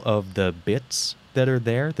all of the bits that are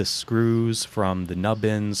there? The screws from the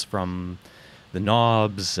nubbins, from the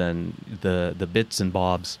knobs, and the bits and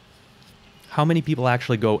bobs. How many people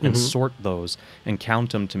actually go and sort those and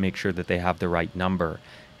count them to make sure that they have the right number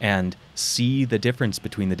and see the difference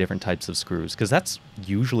between the different types of screws? Because that's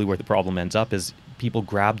usually where the problem ends up, is people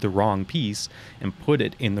grab the wrong piece and put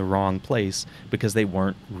it in the wrong place because they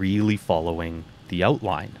weren't really following the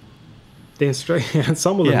outline.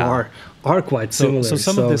 Some of them are quite similar. So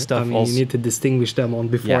some of this stuff you need to distinguish them on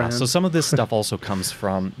beforehand. Yeah, so some of this stuff also comes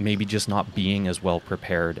from maybe just not being as well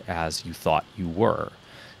prepared as you thought you were.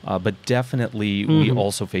 But definitely we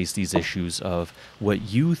also face these issues of what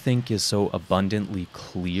you think is so abundantly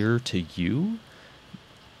clear to you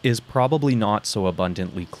is probably not so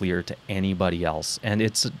abundantly clear to anybody else. And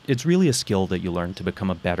it's really a skill that you learn to become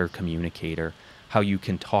a better communicator, how you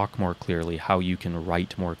can talk more clearly, how you can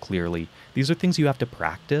write more clearly. These are things you have to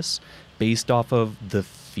practice based off of the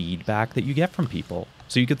feedback that you get from people.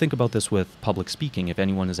 So you could think about this with public speaking. If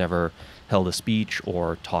anyone has ever held a speech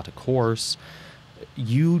or taught a course,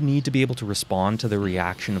 you need to be able to respond to the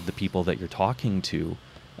reaction of the people that you're talking to.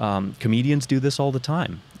 Comedians do this all the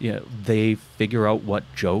time. They figure out what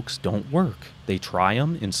jokes don't work. They try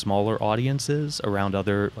them in smaller audiences around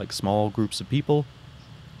other small groups of people.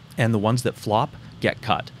 And the ones that flop get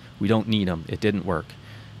cut. We don't need them. It didn't work.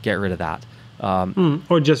 Get rid of that. Or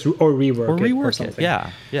rework it.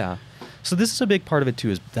 Yeah. So this is a big part of it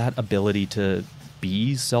too, is that ability to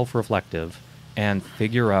be self-reflective and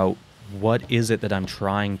figure out what is it that I'm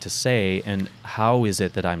trying to say and how is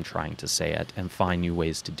it that I'm trying to say it, and find new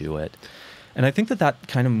ways to do it. And I think that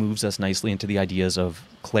kind of moves us nicely into the ideas of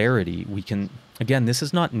clarity. We can, again, this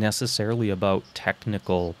is not necessarily about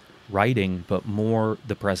technical writing, but more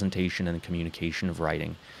the presentation and the communication of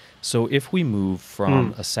writing. So if we move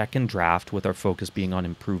from a second draft with our focus being on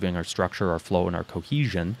improving our structure, our flow, and our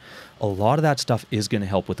cohesion, a lot of that stuff is going to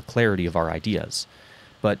help with the clarity of our ideas.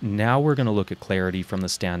 But now we're going to look at clarity from the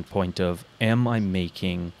standpoint of, am I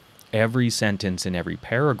making every sentence in every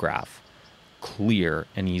paragraph clear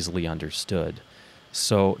and easily understood?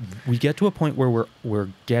 So we get to a point where we're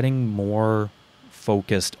getting more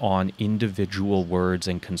focused on individual words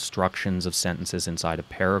and constructions of sentences inside of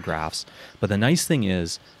paragraphs. But the nice thing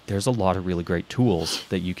is there's a lot of really great tools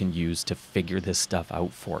that you can use to figure this stuff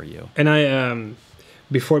out for you. And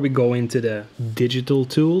before we go into the digital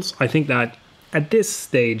tools, I think that at this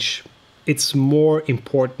stage, it's more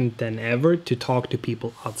important than ever to talk to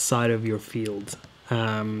people outside of your field.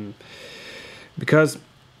 Because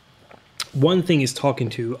one thing is talking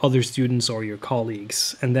to other students or your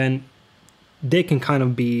colleagues, and then they can kind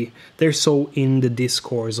of they're so in the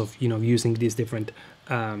discourse of, using these different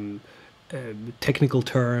technical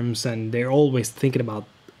terms, and they're always thinking about,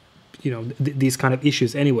 these kind of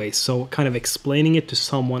issues anyway. So kind of explaining it to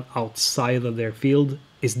someone outside of their field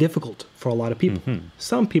is difficult for a lot of people.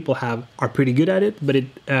 Some people are pretty good at it, but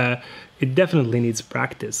it definitely needs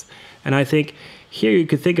practice. And I think here you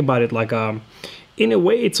could think about it like, in a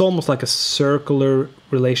way, it's almost like a circular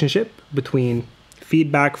relationship between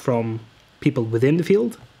feedback from people within the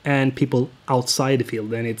field and people outside the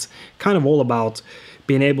field. And it's kind of all about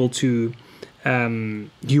being able to,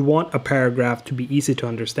 you want a paragraph to be easy to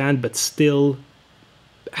understand, but still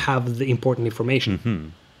have the important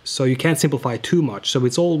information. So you can't simplify too much. So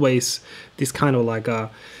it's always this kind of like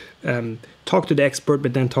talk to the expert,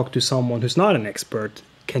 but then talk to someone who's not an expert.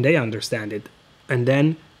 Can they understand it? And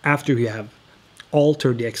then after you have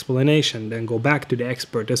altered the explanation, then go back to the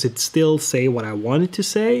expert. Does it still say what I wanted to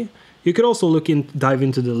say? You could also dive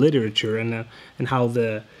into the literature and how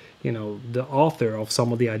the author of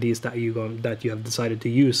some of the ideas that you have decided to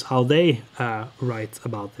use, how they write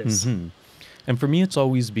about this. And for me, it's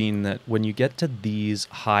always been that when you get to these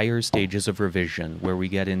higher stages of revision, where we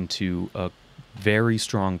get into a very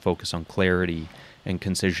strong focus on clarity and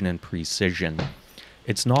concision and precision,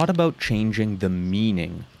 it's not about changing the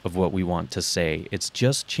meaning of what we want to say. It's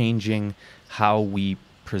just changing how we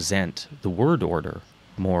present the word order,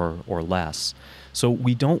 more or less. So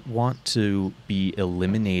we don't want to be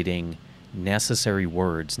eliminating necessary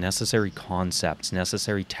words, necessary concepts,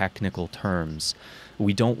 necessary technical terms.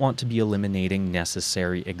 We don't want to be eliminating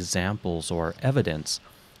necessary examples or evidence.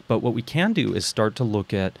 But what we can do is start to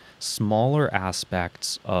look at smaller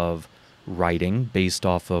aspects of writing based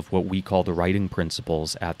off of what we call the writing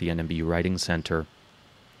principles at the NMBU Writing Center.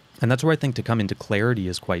 And that's where I think to come into clarity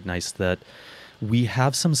is quite nice, that we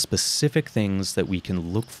have some specific things that we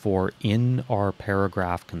can look for in our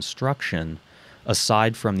paragraph construction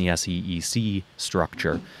aside from the SEEC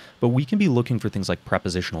structure. But we can be looking for things like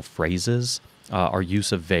prepositional phrases, our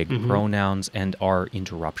use of vague pronouns, and our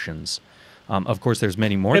interruptions. Of course, there's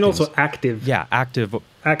many more and things. also active. Yeah, active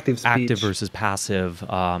speech. Active versus passive,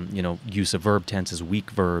 use of verb tenses,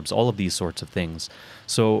 weak verbs, all of these sorts of things.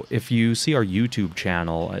 So if you see our YouTube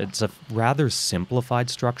channel, it's a rather simplified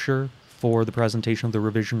structure for the presentation of the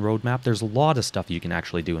revision roadmap. There's a lot of stuff you can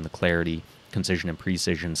actually do in the clarity, concision, and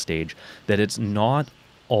precision stage that it's not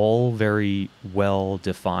all very well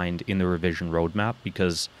defined in the revision roadmap,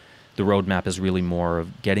 because the roadmap is really more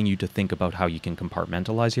of getting you to think about how you can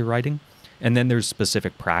compartmentalize your writing. And then there's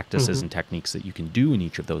specific practices and techniques that you can do in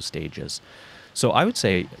each of those stages. So I would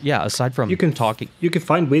say, yeah, aside from talking... You can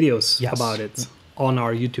find videos about it on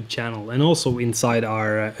our YouTube channel, and also inside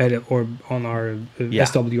our on our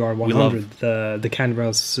SWR 100, the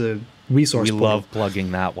Canvas resource portal. We love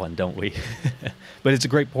plugging that one, don't we? But it's a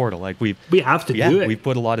great portal. Like we have to do it. We've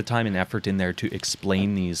put a lot of time and effort in there to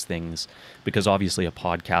explain these things, because obviously a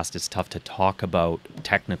podcast is tough to talk about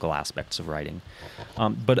technical aspects of writing.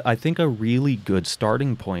 But I think a really good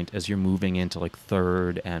starting point as you're moving into like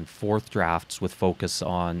third and fourth drafts with focus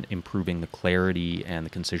on improving the clarity and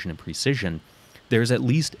the concision and precision, there's at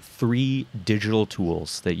least 3 digital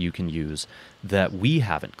tools that you can use that we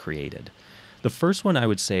haven't created. The first one I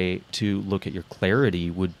would say to look at your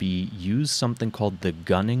clarity would be use something called the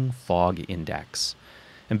Gunning Fog Index.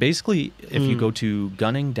 And basically, if you go to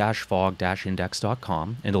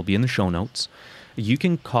gunning-fog-index.com, and it'll be in the show notes, you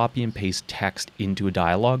can copy and paste text into a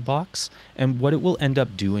dialog box. And what it will end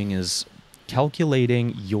up doing is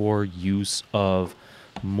calculating your use of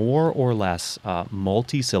more or less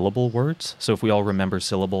multi-syllable words. So if we all remember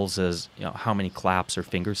syllables as, how many claps or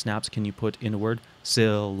finger snaps can you put in a word?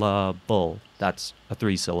 Syllable. That's a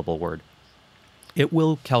 3-syllable word. It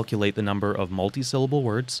will calculate the number of multi-syllable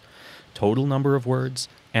words, total number of words,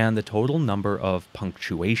 and the total number of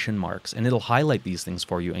punctuation marks. And it'll highlight these things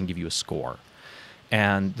for you and give you a score.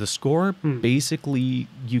 And the score basically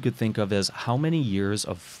you could think of as how many years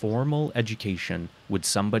of formal education would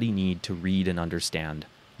somebody need to read and understand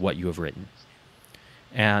what you have written.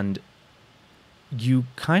 And you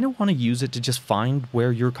kind of want to use it to just find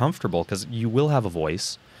where you're comfortable, because you will have a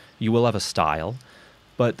voice, you will have a style,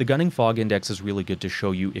 but the Gunning Fog Index is really good to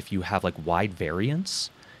show you if you have like wide variance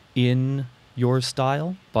in your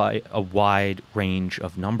style by a wide range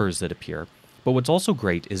of numbers that appear. But what's also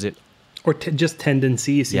great is it... Or just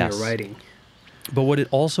tendencies in your writing. But what it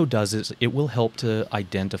also does is it will help to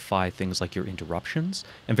identify things like your interruptions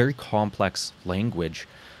and very complex language.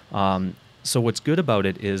 So what's good about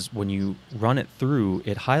it is when you run it through,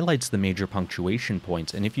 it highlights the major punctuation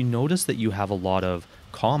points. And if you notice that you have a lot of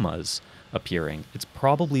commas appearing, it's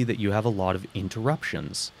probably that you have a lot of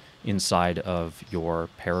interruptions inside of your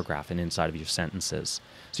paragraph and inside of your sentences.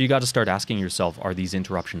 So you got to start asking yourself, are these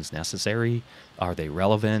interruptions necessary? Are they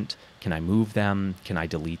relevant? Can I move them? Can I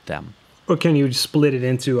delete them? Or can you split it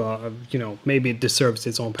into, maybe it deserves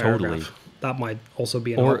its own paragraph. Totally. That might also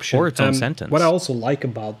be an option. Or its own sentence. What I also like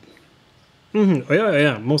about...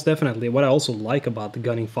 most definitely. What I also like about the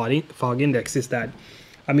Gunning Fog Index is that,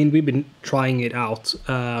 we've been trying it out,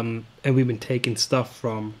 and we've been taking stuff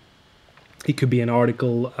from... It could be an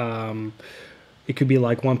article, it could be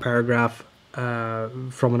like one paragraph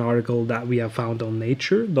from an article that we have found on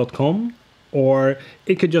nature.com, or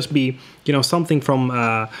it could just be, something from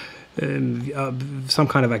some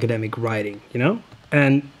kind of academic writing,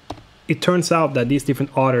 And it turns out that these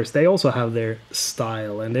different authors, they also have their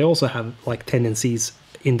style, and they also have like tendencies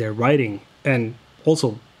in their writing, and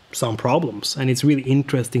also some problems. And it's really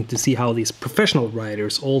interesting to see how these professional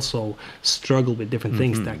writers also struggle with different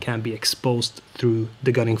things that can be exposed through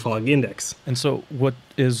the Gunning Fog Index. And so what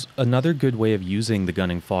is another good way of using the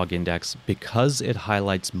Gunning Fog Index, because it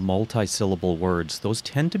highlights multi-syllable words, those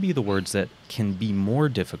tend to be the words that can be more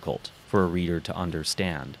difficult for a reader to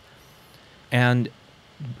understand. And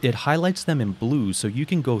it highlights them in blue, so you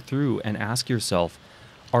can go through and ask yourself,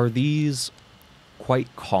 are these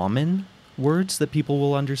quite common words that people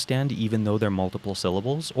will understand even though they're multiple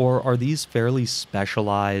syllables, or are these fairly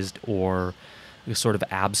specialized or sort of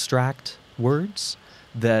abstract words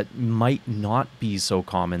that might not be so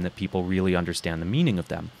common that people really understand the meaning of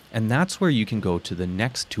them. And that's where you can go to the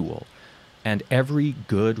next tool. And every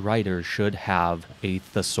good writer should have a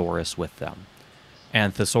thesaurus with them.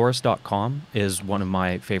 And thesaurus.com is one of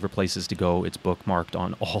my favorite places to go. It's bookmarked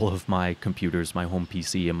on all of my computers, my home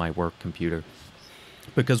PC and my work computer.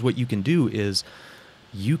 Because what you can do is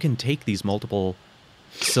you can take these multiple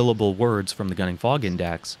syllable words from the Gunning Fog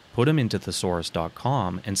Index, put them into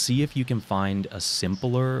thesaurus.com, and see if you can find a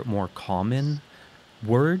simpler, more common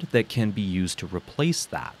word that can be used to replace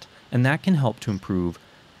that. And that can help to improve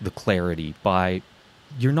the clarity by,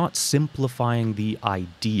 you're not simplifying the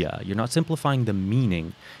idea, you're not simplifying the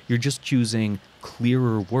meaning, you're just choosing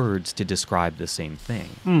clearer words to describe the same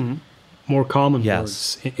thing. More common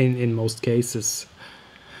words in most cases.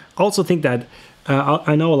 I also think that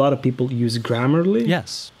I know a lot of people use Grammarly.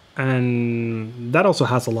 Yes. And that also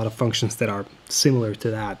has a lot of functions that are similar to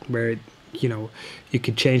that, where you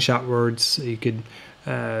could change out words, you could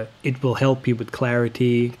it will help you with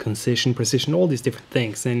clarity, concision, precision, all these different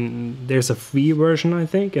things. And there's a free version, I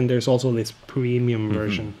think, and there's also this premium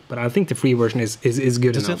version. But I think the free version is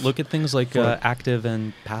good enough. Does it look at things like active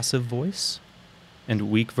and passive voice and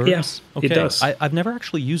weak verbs? Yes, okay. It does. I've never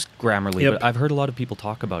actually used Grammarly, but I've heard a lot of people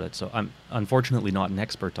talk about it. So I'm unfortunately not an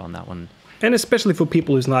expert on that one. And especially for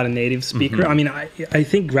people who's not a native speaker. I mean, I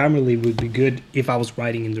think Grammarly would be good if I was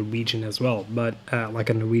writing in Norwegian as well, but like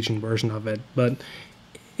a Norwegian version of it. But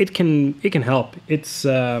it can help. It's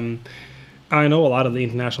I know a lot of the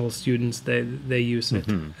international students they use it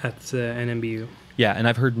at NMBU. Yeah, and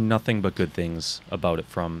I've heard nothing but good things about it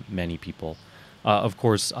from many people. Of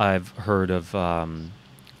course, I've heard of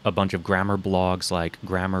a bunch of grammar blogs like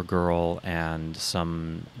Grammar Girl, and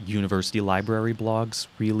some university library blogs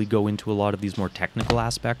really go into a lot of these more technical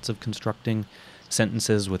aspects of constructing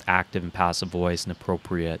sentences with active and passive voice and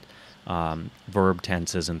appropriate verb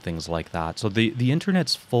tenses and things like that. So the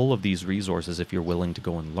internet's full of these resources if you're willing to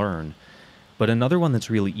go and learn. But another one that's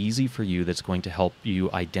really easy for you, that's going to help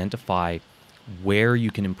you identify where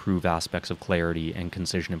you can improve aspects of clarity and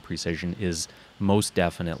concision and precision, is most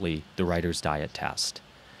definitely the Writer's Diet test.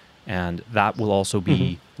 And that will also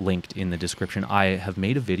be linked in the description. I have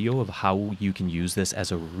made a video of how you can use this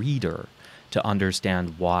as a reader to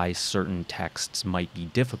understand why certain texts might be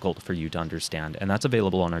difficult for you to understand. And that's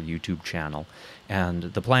available on our YouTube channel. And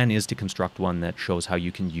the plan is to construct one that shows how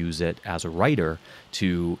you can use it as a writer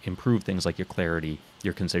to improve things like your clarity,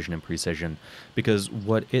 your concision and precision. Because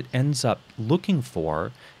what it ends up looking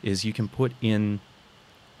for is you can put in,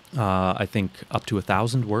 I think, up to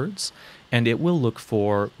 1,000 words, and it will look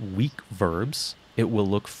for weak verbs. It will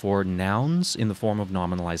look for nouns in the form of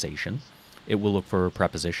nominalization. It will look for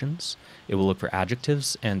prepositions. It will look for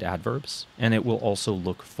adjectives and adverbs. And it will also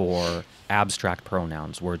look for abstract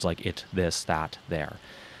pronouns, words like it, this, that, there.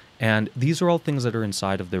 And these are all things that are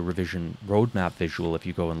inside of the revision roadmap visual if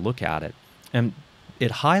you go and look at it. And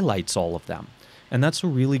it highlights all of them. And that's a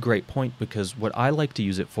really great point, because what I like to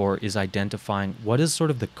use it for is identifying what is sort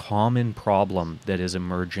of the common problem that is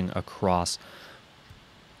emerging across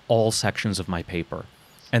all sections of my paper.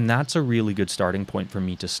 And that's a really good starting point for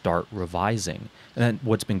me to start revising. And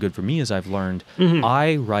what's been good for me is I've learned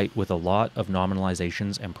I write with a lot of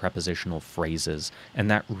nominalizations and prepositional phrases,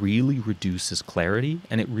 and that really reduces clarity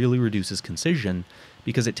and it really reduces concision,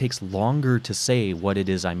 because it takes longer to say what it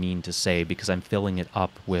is I mean to say, because I'm filling it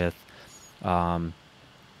up with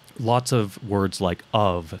lots of words like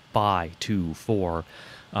of, by, to, for,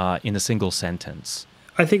 in a single sentence.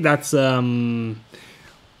 I think that's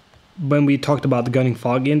when we talked about the Gunning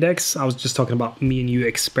Fog Index, I was just talking about me and you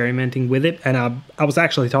experimenting with it, and I was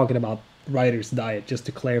actually talking about Writer's Diet, just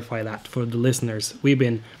to clarify that for the listeners. We've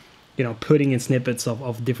been putting in snippets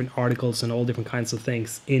of different articles and all different kinds of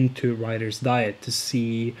things into Writer's Diet to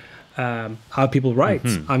see how people write.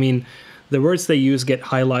 I mean, the words they use get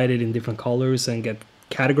highlighted in different colors and get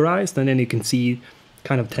categorized, and then you can see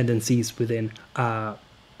kind of tendencies within a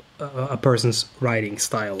person's writing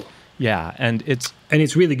style. Yeah, and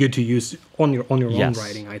it's really good to use on your own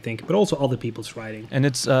writing, I think, but also other people's writing. And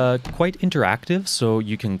it's quite interactive, so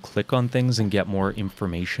you can click on things and get more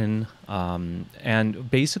information. And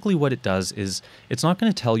basically what it does is it's not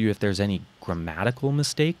going to tell you if there's any grammatical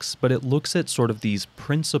mistakes, but it looks at sort of these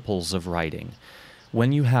principles of writing.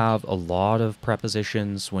 When you have a lot of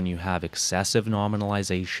prepositions, when you have excessive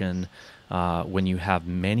nominalization, when you have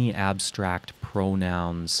many abstract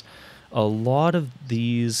pronouns, a lot of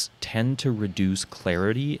these tend to reduce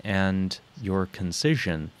clarity and your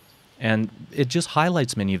concision. And it just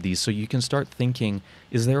highlights many of these, so you can start thinking,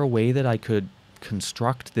 is there a way that I could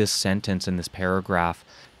construct this sentence and this paragraph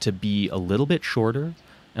to be a little bit shorter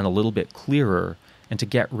and a little bit clearer and to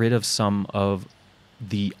get rid of some of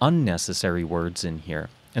the unnecessary words in here.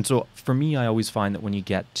 And so for me, I always find that when you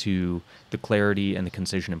get to the clarity and the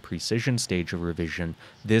concision and precision stage of revision,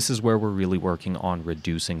 this is where we're really working on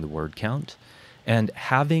reducing the word count. And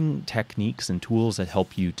having techniques and tools that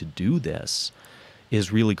help you to do this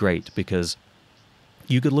is really great, because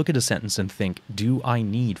you could look at a sentence and think, do I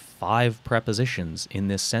need 5 prepositions in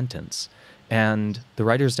this sentence? And the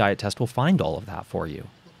Writer's Diet test will find all of that for you.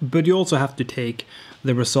 But you also have to take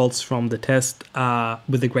the results from the test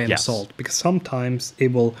with a grain of Yes. salt, because sometimes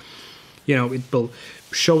it will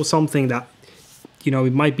show something that,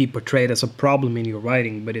 it might be portrayed as a problem in your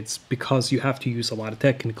writing, but it's because you have to use a lot of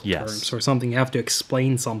technical Yes. terms or something. You have to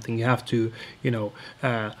explain something. You have to,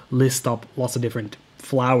 list up lots of different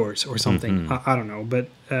flowers or something. I don't know. But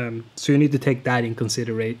so you need to take that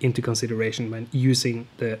into consideration when using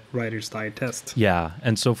the Writer's Diet test. Yeah,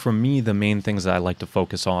 and so for me, the main things that I like to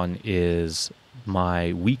focus on is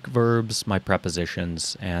my weak verbs, my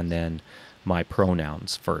prepositions, and then my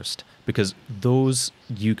pronouns first, because those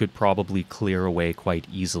you could probably clear away quite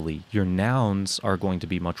easily. Your nouns are going to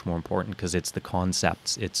be much more important because it's the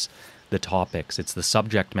concepts, it's the topics, it's the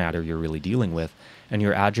subject matter you're really dealing with, and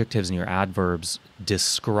your adjectives and your adverbs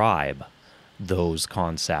describe those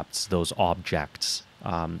concepts, those objects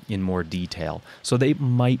in more detail. So they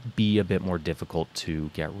might be a bit more difficult to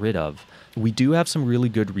get rid of. We do have some really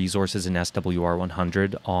good resources in SWR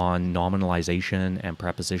 100 on nominalization and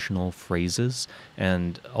prepositional phrases,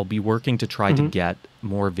 and I'll be working to try to get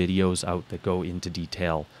more videos out that go into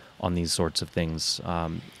detail on these sorts of things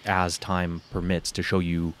as time permits, to show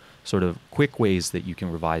you sort of quick ways that you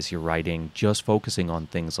can revise your writing, just focusing on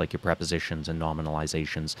things like your prepositions and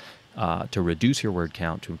nominalizations to reduce your word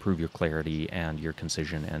count, to improve your clarity and your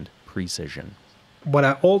concision and precision. What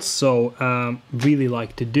I also really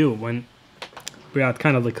like to do when we're at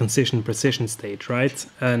kind of the concision precision stage, right?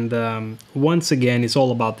 And once again, it's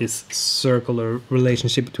all about this circular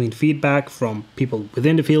relationship between feedback from people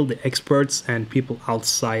within the field, the experts, and people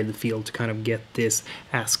outside the field, to kind of get this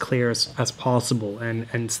as clear as possible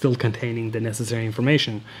and still containing the necessary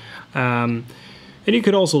information. And you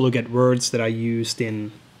could also look at words that are used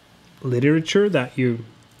in literature that you're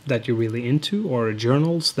really into, or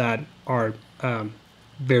journals that are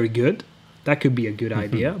very good. That could be a good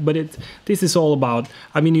idea, but this is all about.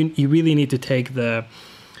 I mean, you really need to take the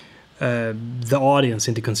audience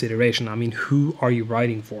into consideration. I mean, who are you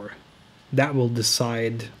writing for? That will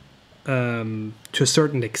decide to a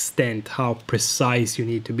certain extent how precise you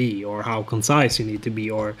need to be, or how concise you need to be,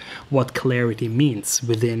 or what clarity means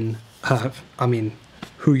within.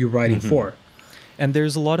 Who you're writing for. And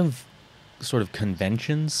there's a lot of sort of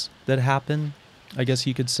conventions that happen, I guess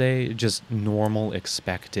you could say, just normal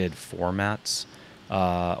expected formats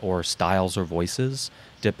or styles or voices,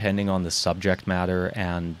 depending on the subject matter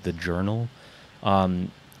and the journal.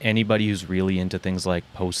 Anybody who's really into things like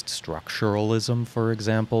post-structuralism, for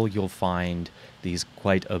example, you'll find these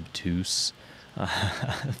quite obtuse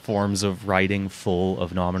forms of writing full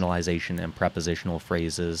of nominalization and prepositional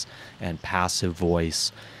phrases and passive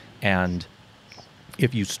voice. And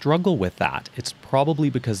if you struggle with that, it's probably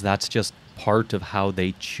because that's just part of how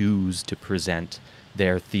they choose to present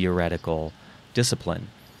their theoretical discipline.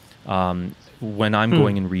 When I'm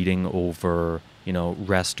going and reading over,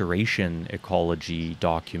 restoration ecology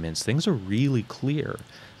documents, things are really clear.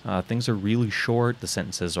 Things are really short. The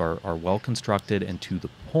sentences are well constructed and to the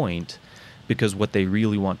point, because what they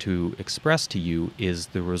really want to express to you is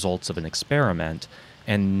the results of an experiment,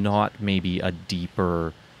 and not maybe a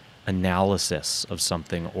deeper analysis of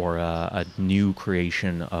something, or a new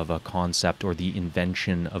creation of a concept, or the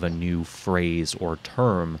invention of a new phrase or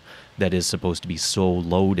term that is supposed to be so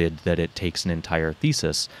loaded that it takes an entire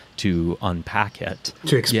thesis to unpack it,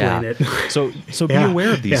 to explain it. So be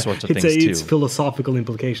aware of these sorts of things too. Its philosophical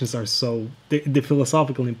implications are so the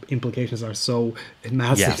philosophical implications are so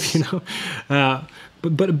massive, Yes.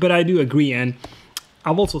 But I do agree, and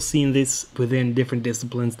I've also seen this within different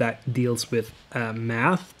disciplines that deals with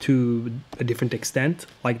math to a different extent.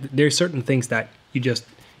 Like, there are certain things that you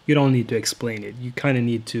don't need to explain it. You kind of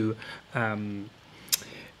need to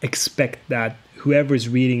expect that whoever is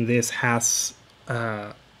reading this has,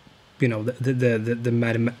 the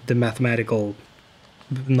mathematical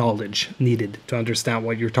knowledge needed to understand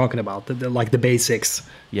what you're talking about, like the basics.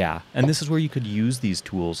 Yeah, and this is where you could use these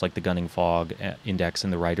tools like the Gunning Fog Index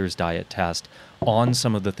and the Writer's Diet test on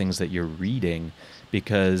some of the things that you're reading,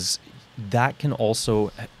 because that can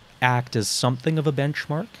also act as something of a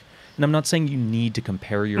benchmark. And I'm not saying you need to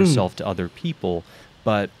compare yourself to other people,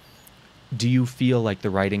 but do you feel like the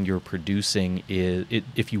writing you're producing is,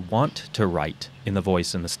 if you want to write in the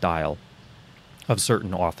voice and the style of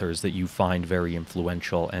certain authors that you find very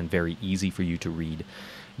influential and very easy for you to read,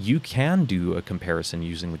 you can do a comparison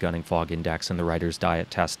using the Gunning Fog Index and the Writer's Diet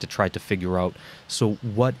test to try to figure out, so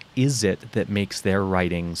what is it that makes their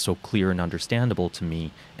writing so clear and understandable to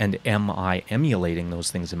me, and am I emulating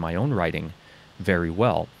those things in my own writing very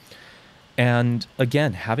well? And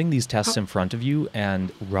again, having these tests in front of you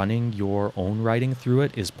and running your own writing through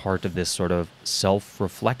it is part of this sort of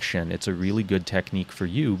self-reflection. It's a really good technique for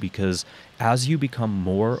you because as you become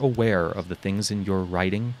more aware of the things in your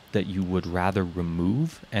writing that you would rather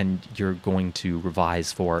remove and you're going to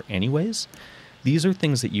revise for anyways, these are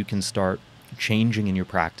things that you can start changing in your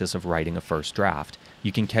practice of writing a first draft.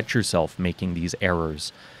 You can catch yourself making these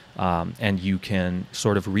errors, and you can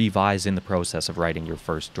sort of revise in the process of writing your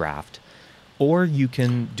first draft. Or you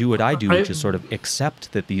can do what I do, which is sort of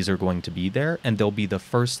accept that these are going to be there, and they'll be the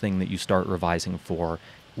first thing that you start revising for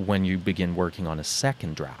when you begin working on a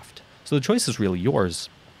second draft. So the choice is really yours.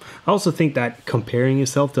 I also think that comparing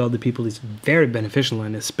yourself to other people is very beneficial,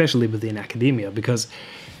 and especially within academia, because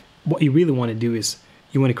what you really want to do is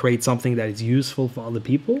you want to create something that is useful for other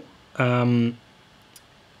people. And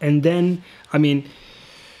then, I mean,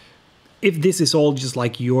 if this is all just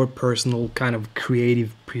like your personal kind of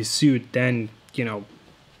creative pursuit, then,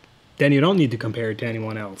 then you don't need to compare it to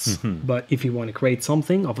anyone else. Mm-hmm. But if you want to create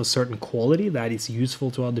something of a certain quality that is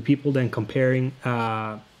useful to other people, then comparing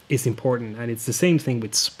is important. And it's the same thing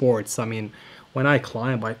with sports. I mean, when I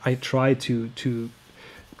climb, I try to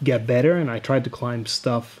get better, and I try to climb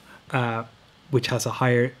stuff which has a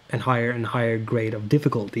higher and higher and higher grade of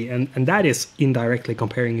difficulty. And that is indirectly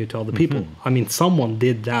comparing you to other people. Mm-hmm. I mean, someone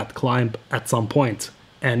did that climb at some point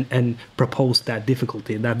and proposed that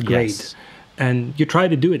difficulty, that grade. Yes. And you try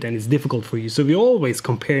to do it, and it's difficult for you. So you're always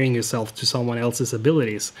comparing yourself to someone else's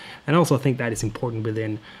abilities. And I also think that is important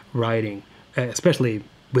within writing, especially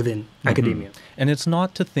within academia. And it's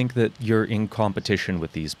not to think that you're in competition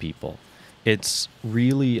with these people. It's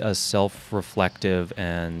really a self-reflective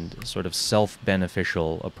and sort of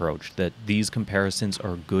self-beneficial approach that these comparisons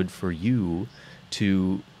are good for you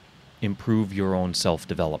to improve your own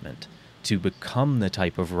self-development, to become the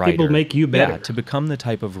type of writer. People make you better. Yeah, to become the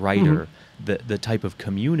type of writer, the type of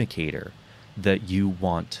communicator that you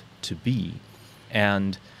want to be.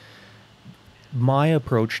 And my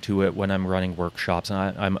approach to it when I'm running workshops,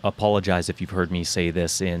 and I apologize if you've heard me say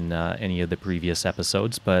this in any of the previous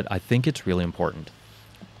episodes, but I think it's really important.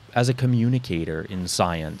 As a communicator in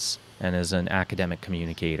science and as an academic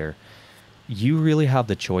communicator, you really have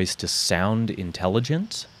the choice to sound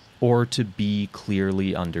intelligent or to be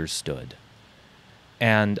clearly understood.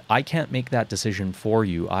 And I can't make that decision for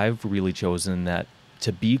you. I've really chosen that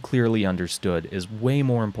to be clearly understood is way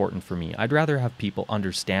more important for me. I'd rather have people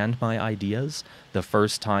understand my ideas the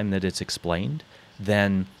first time that it's explained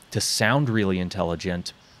than to sound really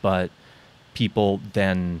intelligent, but people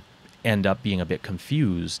then end up being a bit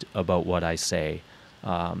confused about what I say,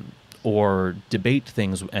 or debate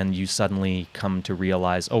things and you suddenly come to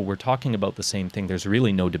realize, oh, we're talking about the same thing. There's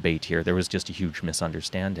really no debate here. There was just a huge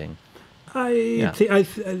misunderstanding. I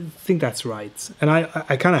think that's right. And I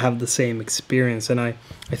kind of have the same experience. And I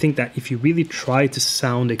think that if you really try to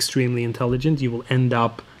sound extremely intelligent, you will end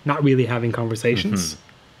up not really having conversations.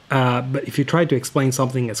 But if you try to explain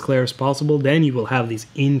something as clear as possible, then you will have these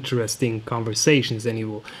interesting conversations, and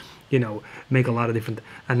you will, make a lot of different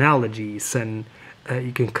analogies, and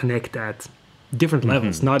you can connect at different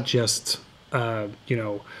levels, not just,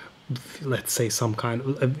 let's say some kind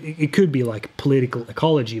of, it could be like political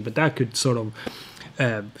ecology, but that could sort of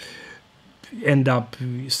end up,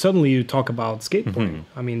 suddenly you talk about skateboarding.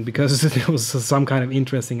 I mean, because there was some kind of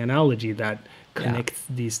interesting analogy that connects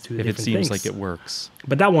these two different things. If it seems like it works.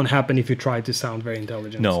 But that won't happen if you try to sound very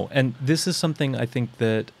intelligent. No, and this is something I think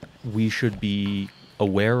that we should be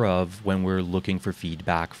aware of when we're looking for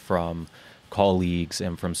feedback from colleagues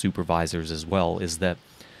and from supervisors as well, is that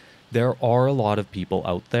there are a lot of people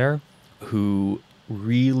out there who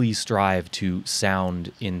really strive to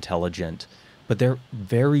sound intelligent, but they're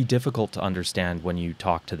very difficult to understand when you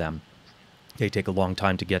talk to them. They take a long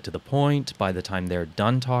time to get to the point. By the time they're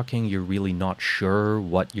done talking, you're really not sure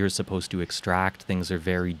what you're supposed to extract. Things are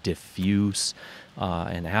very diffuse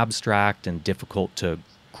and abstract and difficult to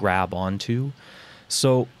grab onto.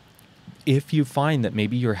 So if you find that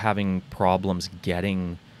maybe you're having problems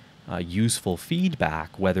getting useful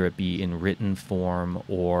feedback, whether it be in written form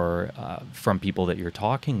or from people that you're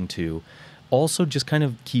talking to, also just kind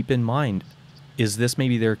of keep in mind, is this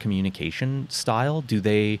maybe their communication style? Do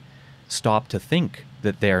they stop to think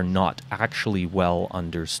that they're not actually well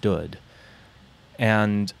understood?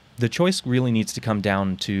 And the choice really needs to come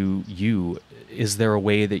down to you. is there a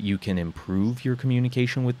way that you can improve your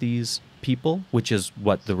communication with these people, which is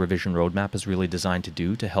what the revision roadmap is really designed to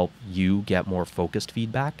do, to help you get more focused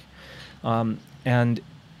feedback? And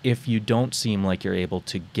if you don't seem like you're able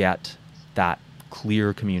to get that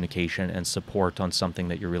clear communication and support on something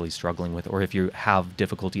that you're really struggling with, or if you have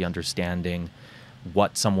difficulty understanding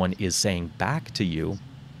what someone is saying back to you,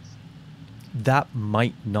 that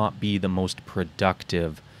might not be the most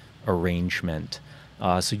productive arrangement.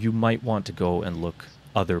 So you might want to go and look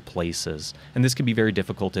other places. And this can be very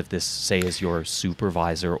difficult if this, say, is your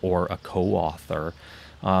supervisor or a co-author.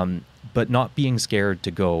 But not being scared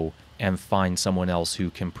to go and find someone else who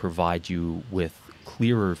can provide you with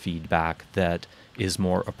clearer feedback that is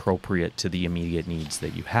more appropriate to the immediate needs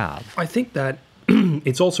that you have. I think that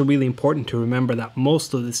it's also really important to remember that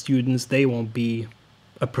most of the students, they won't be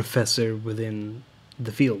a professor within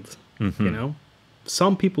the field, Mm-hmm. you know?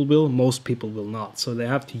 Some people will, most people will not. So they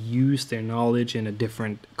have to use their knowledge in a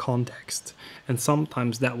different context. And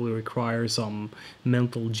sometimes that will require some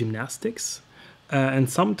mental gymnastics. And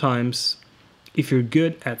sometimes, if you're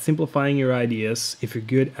good at simplifying your ideas, if you're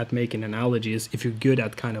good at making analogies, if you're good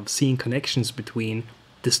at kind of seeing connections between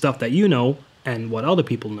the stuff that you know and what other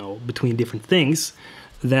people know between different things,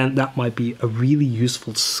 then that might be a really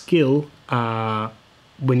useful skill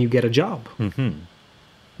when you get a job. Mm-hmm.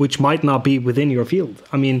 Which might not be within your field.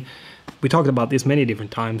 I mean, we talked about this many different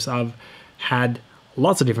times. I've had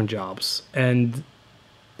lots of different jobs, and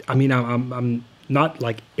I mean, I'm not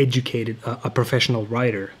like educated, a professional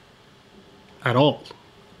writer at all,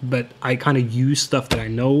 but I kind of use stuff that I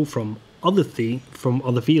know from other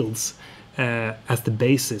fields as the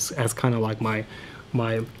basis, as kind of like my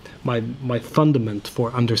fundament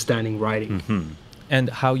for understanding writing. Mm-hmm. And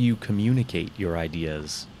how you communicate your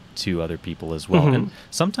ideas to other people as well. Mm-hmm. And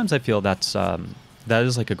sometimes I feel that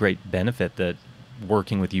is like a great benefit, that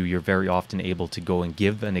working with you, you're very often able to go and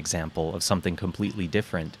give an example of something completely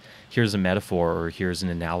different. Here's a metaphor, or here's an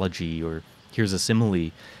analogy, or here's a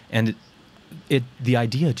simile. And the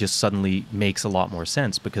idea just suddenly makes a lot more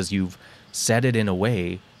sense because you've said it in a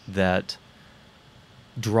way that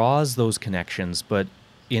draws those connections, but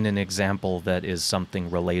in an example that is something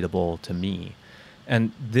relatable to me.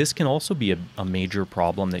 And this can also be a major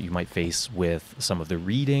problem that you might face with some of the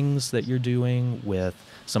readings that you're doing, with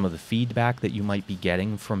some of the feedback that you might be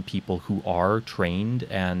getting from people who are trained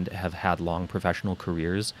and have had long professional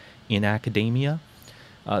careers in academia.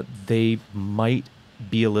 They might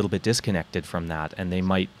be a little bit disconnected from that, and they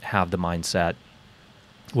might have the mindset,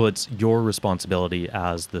 well, it's your responsibility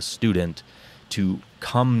as the student to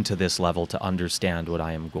come to this level to understand what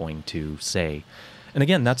I am going to say. And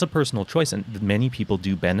again, that's a personal choice, and many people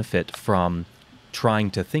do benefit from trying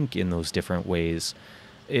to think in those different ways.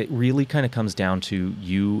 It really kind of comes down to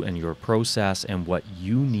you and your process and what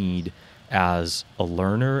you need as a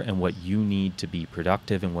learner and what you need to be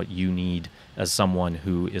productive and what you need as someone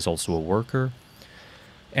who is also a worker.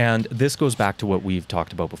 And this goes back to what we've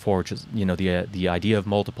talked about before, which is, the idea of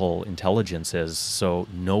multiple intelligences. So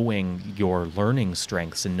knowing your learning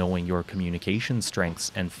strengths and knowing your communication strengths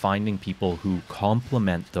and finding people who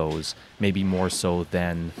complement those, maybe more so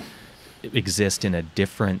than exist in a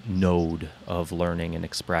different node of learning and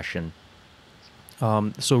expression.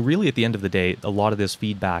 So really, at the end of the day, a lot of this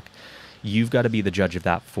feedback, you've got to be the judge of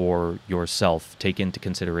that for yourself. Take into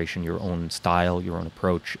consideration your own style, your own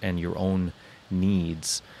approach, and your own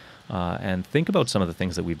needs, and think about some of the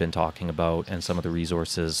things that we've been talking about and some of the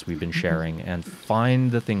resources we've been sharing, and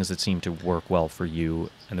find the things that seem to work well for you.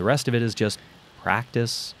 And the rest of it is just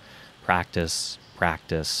practice, practice,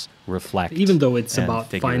 practice, reflect. Even though it's about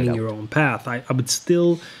finding your own path, I would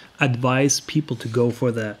still advise people to go for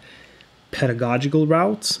the pedagogical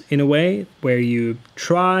route, in a way where you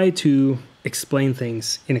try to explain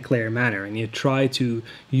things in a clear manner and you try to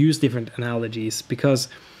use different analogies, because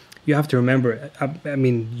you have to remember, I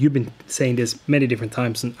mean, you've been saying this many different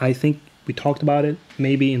times, and I think we talked about it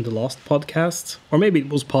maybe in the last podcast, or maybe it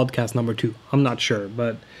was podcast number 2. I'm not sure,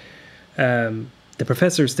 but the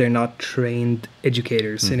professors, they're not trained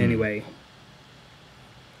educators in any way.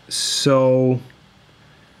 So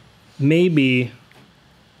maybe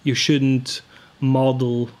you shouldn't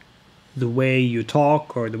model the way you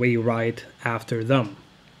talk or the way you write after them.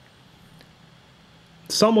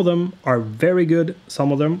 Some of them are very good,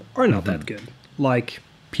 some of them are not that good, like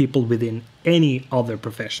people within any other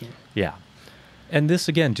profession. Yeah. And this,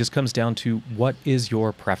 again, just comes down to what is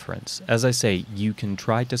your preference. As I say, you can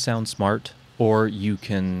try to sound smart, or you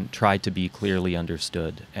can try to be clearly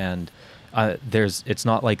understood. And it's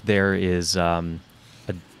not like there is a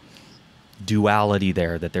duality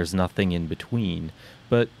there, that there's nothing in between.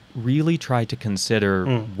 But really try to consider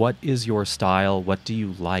what is your style, what do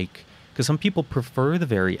you like? Because some people prefer the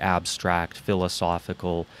very abstract,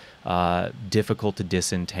 philosophical, difficult to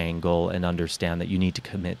disentangle and understand that you need to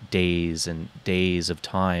commit days and days of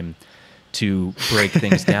time to break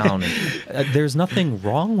things down. And there's nothing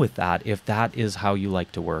wrong with that if that is how you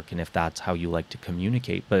like to work and if that's how you like to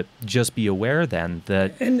communicate. But just be aware then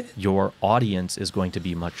that your audience is going to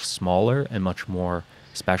be much smaller and much more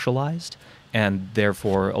specialized. And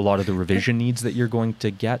therefore, a lot of the revision needs that you're going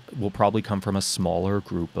to get will probably come from a smaller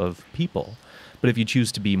group of people. But if you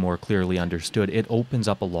choose to be more clearly understood, it opens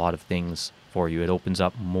up a lot of things for you. It opens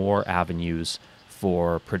up more avenues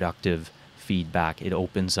for productive feedback. It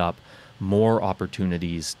opens up more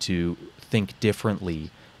opportunities to think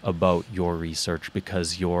differently about your research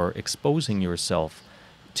because you're exposing yourself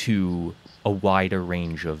to a wider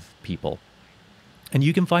range of people. And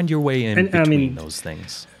you can find your way in between those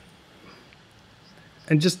things.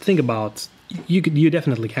 And just think about, you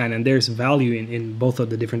definitely can, and there's value in both of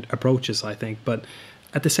the different approaches, I think. But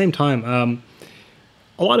at the same time,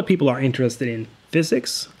 a lot of people are interested in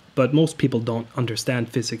physics, but most people don't understand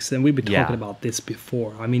physics, and we've been talking about this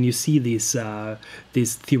before. I mean, you see these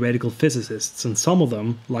theoretical physicists, and some of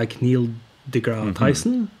them, like Neil deGrasse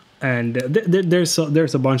Tyson, and there's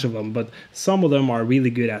a bunch of them, but some of them are really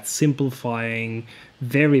good at simplifying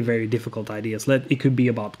very, very difficult ideas. It could be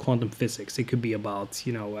about quantum physics, it could be about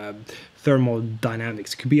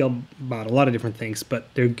thermodynamics, it could be about a lot of different things,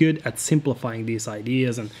 but they're good at simplifying these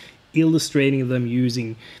ideas and illustrating them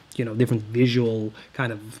using different visual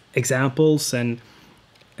kind of examples, and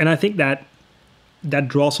I think that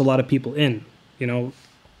draws a lot of people in.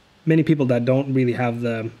 Many people that don't really have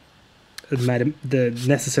the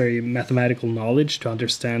necessary mathematical knowledge to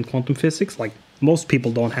understand quantum physics, like most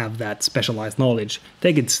people don't have that specialized knowledge,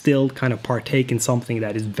 they could still kind of partake in something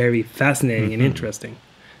that is very fascinating and interesting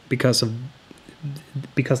because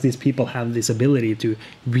these people have this ability to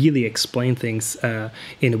really explain things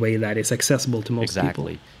in a way that is accessible to most people.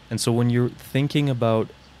 And so when you're thinking about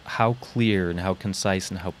how clear and how concise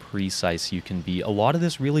and how precise you can be, a lot of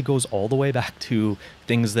this really goes all the way back to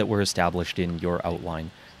things that were established in your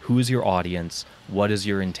outline. Who is your audience? What is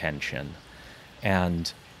your intention?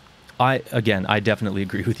 And I definitely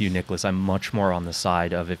agree with you, Niklas. I'm much more on the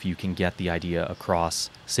side of if you can get the idea across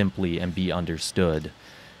simply and be understood,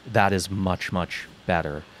 that is much, much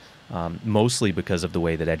better. Mostly because of the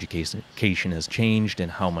way that education has changed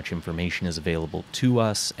and how much information is available to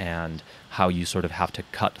us and how you sort of have to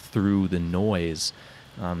cut through the noise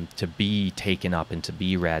to be taken up and to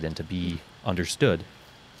be read and to be understood.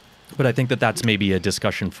 But I think that's maybe a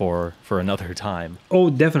discussion for another time. Oh,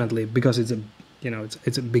 definitely, because it's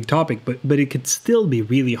a big topic, but it could still be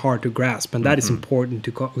really hard to grasp, and that is important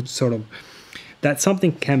to sort of, that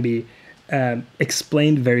something can be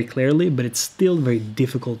explained very clearly, but it's still very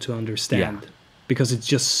difficult to understand because it's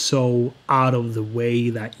just so out of the way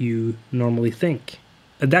that you normally think.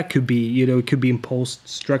 And that could be, it could be in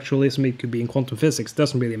post-structuralism, it could be in quantum physics,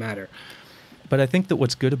 doesn't really matter. But I think that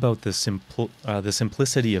what's good about the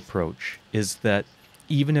simplicity approach is that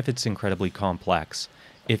even if it's incredibly complex,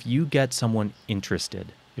 if you get someone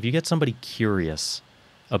interested, if you get somebody curious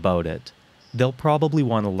about it, they'll probably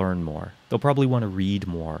want to learn more. They'll probably want to read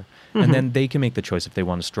more. And then they can make the choice if they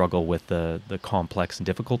want to struggle with the complex and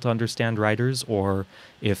difficult to understand writers, or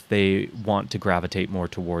if they want to gravitate more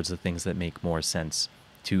towards the things that make more sense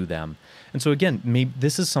to them. And so again, maybe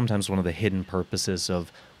this is sometimes one of the hidden purposes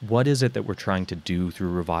of what is it that we're trying to do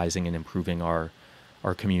through revising and improving our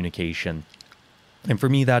communication. And for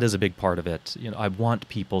me, that is a big part of it. I want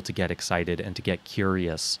people to get excited and to get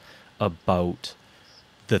curious about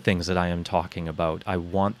the things that I am talking about. I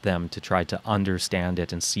want them to try to understand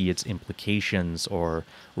it and see its implications or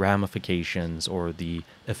ramifications or the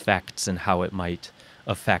effects and how it might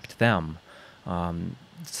affect them. And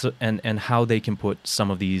how they can put some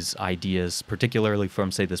of these ideas, particularly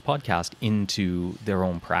from, say, this podcast, into their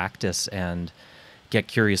own practice and get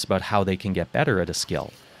curious about how they can get better at a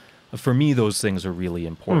skill. For me, those things are really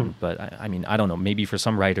important. But I mean, I don't know, maybe for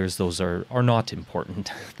some writers, those are not important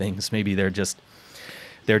things. Maybe they're just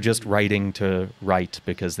writing to write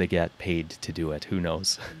because they get paid to do it. Who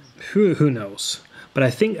knows? Who knows? But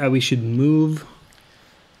I think we should move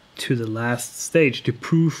to the last stage, to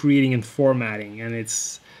proofreading and formatting, and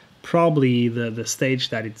it's probably the stage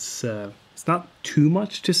that it's not too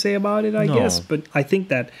much to say about it, I guess. But I think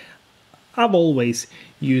that I've always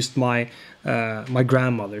used my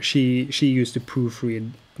grandmother. She used to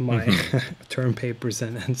proofread my term papers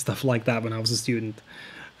and stuff like that when I was a student.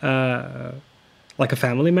 Like a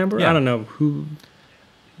family member. I don't know who.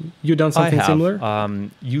 You done something I have, similar?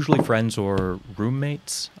 usually friends or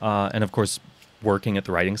roommates. And of course, working at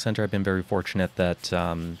the Writing Center, I've been very fortunate that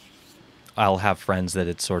I'll have friends that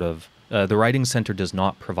it's sort of, the Writing Center does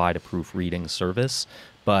not provide a proofreading service,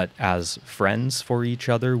 but as friends for each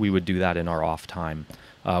other, we would do that in our off time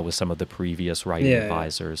with some of the previous writing Yeah, yeah.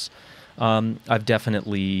 advisors. I've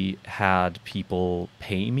definitely had people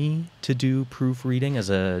pay me to do proofreading as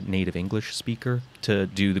a native English speaker, to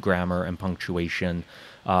do the grammar and punctuation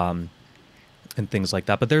and things like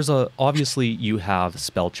that. But obviously you have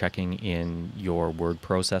spell checking in your word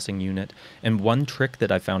processing unit. And one trick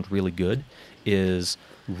that I found really good is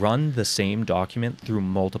run the same document through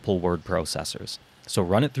multiple word processors. So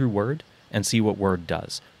run it through Word and see what Word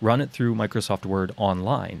does. Run it through Microsoft Word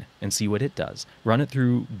Online and see what it does. Run it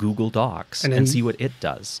through Google Docs And and then see what it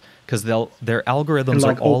does. Because their and algorithms are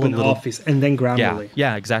like all a open little... office and then Yeah, Grammarly.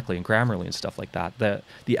 yeah, exactly. And Grammarly and stuff like that.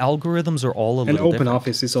 The algorithms are all a And little open different.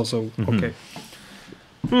 office is also okay.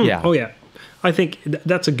 Yeah. Oh yeah, I think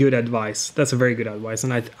that's a good advice. That's a very good advice,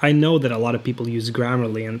 and I know that a lot of people use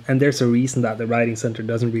Grammarly, and there's a reason that the Writing Center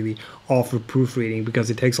doesn't really offer proofreading because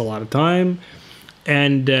it takes a lot of time,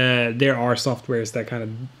 and there are softwares that kind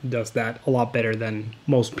of does that a lot better than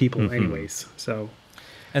most people, anyways. So,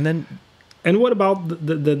 And then and what about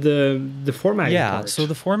the formatting yeah, part? so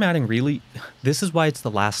the formatting really, this is why it's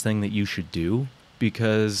the last thing that you should do,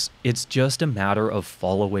 because it's just a matter of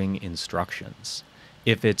following instructions.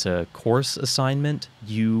 If it's a course assignment,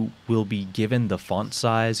 you will be given the font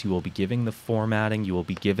size, you will be given the formatting, you will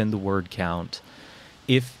be given the word count.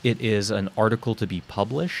 If it is an article to be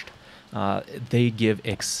published, they give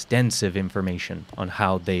extensive information on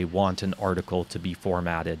how they want an article to be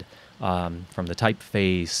formatted, from the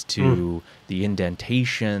typeface to the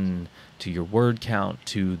indentation to your word count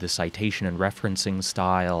to the citation and referencing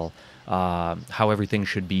style, how everything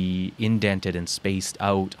should be indented and spaced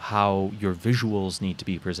out, how your visuals need to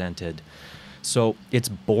be presented. So it's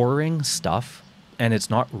boring stuff, and it's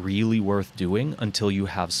not really worth doing until you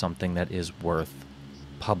have something that is worth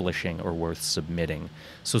publishing or worth submitting.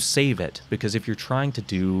 So save it, because if you're trying to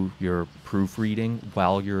do your proofreading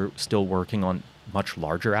while you're still working on much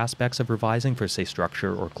larger aspects of revising for, say,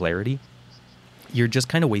 structure or clarity, you're just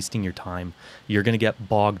kind of wasting your time. You're going to get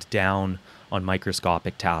bogged down on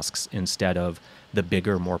microscopic tasks instead of the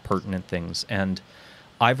bigger, more pertinent things. And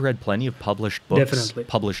I've read plenty of published books, Definitely.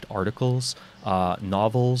 published articles,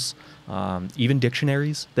 novels, even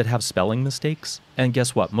dictionaries that have spelling mistakes. And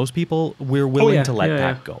guess what? Most people, we're willing to let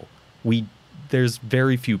that go. There's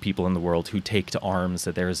very few people in the world who take to arms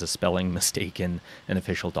that there is a spelling mistake in an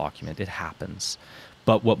official document. It happens.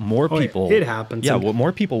 But what more people... it happens. Yeah, what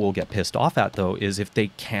more people will get pissed off at, though, is if they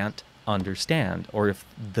can't understand, or if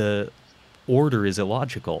the order is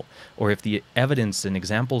illogical, or if the evidence and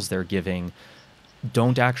examples they're giving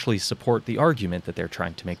don't actually support the argument that they're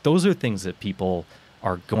trying to make. Those are things that people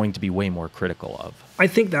are going to be way more critical of. I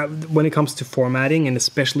think that when it comes to formatting, and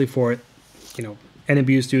especially for,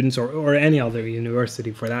 NMBU students or any other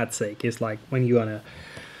university for that sake, is like when you want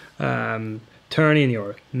to turn in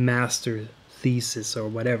your master thesis or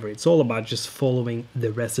whatever. It's all about just following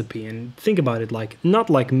the recipe, and think about it like not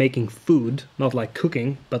like making food, not like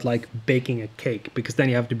cooking, but like baking a cake, because then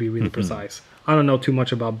you have to be really precise. I don't know too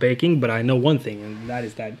much about baking, but I know one thing, and that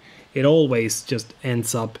is that it always just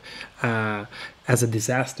ends up as a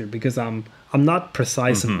disaster because I'm not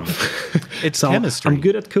precise enough. It's so chemistry. I'm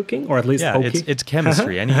good at cooking, or at least Yeah, okay. it's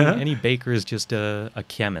chemistry. Any baker is just a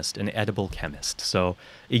chemist, an edible chemist. So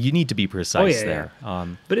you need to be precise there.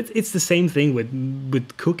 But it's the same thing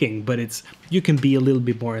with cooking, but you can be a little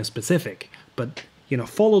bit more specific. But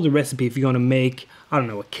follow the recipe if you're gonna make, I don't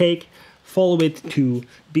know, a cake. Follow it to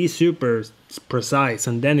be super precise,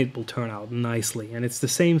 and then it will turn out nicely. And it's the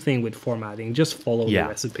same thing with formatting. Just follow the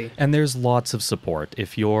recipe. And there's lots of support.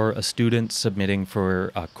 If you're a student submitting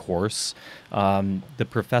for a course, the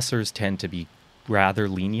professors tend to be rather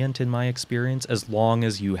lenient in my experience, as long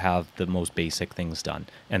as you have the most basic things done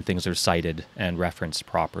and things are cited and referenced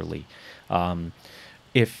properly.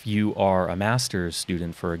 If you are a master's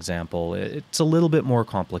student, for example, it's a little bit more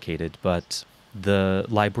complicated, but the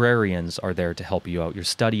librarians are there to help you out. Your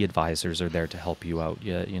study advisors are there to help you out.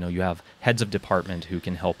 You have heads of department who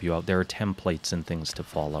can help you out. There are templates and things to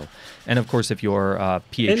follow. And of course, if you're a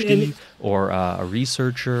PhD or a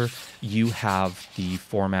researcher, you have the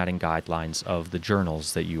formatting guidelines of the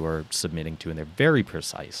journals that you are submitting to, and they're very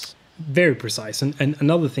precise. Very precise. And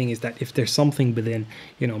another thing is that if there's something within,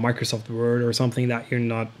 Microsoft Word or something that you're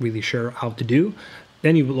not really sure how to do,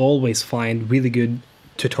 then you will always find really good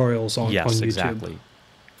tutorials on YouTube. Exactly.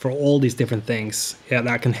 for all these different things. Yeah,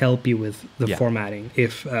 that can help you with the formatting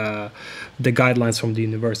if the guidelines from the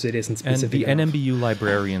university isn't specific And the enough. NMBU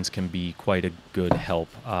librarians can be quite a good help.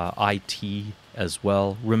 IT as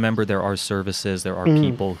well. Remember, there are services, there are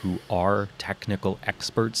people who are technical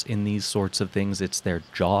experts in these sorts of things. It's their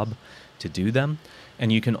job to do them.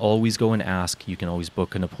 And you can always go and ask, you can always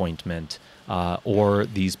book an appointment, or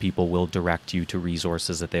these people will direct you to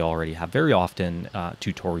resources that they already have. Very often,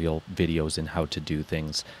 tutorial videos in how to do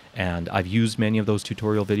things. And I've used many of those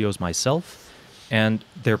tutorial videos myself. And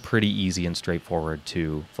they're pretty easy and straightforward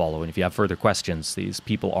to follow. And if you have further questions, these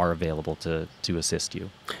people are available to assist you.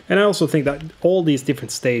 And I also think that all these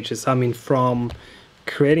different stages, I mean, from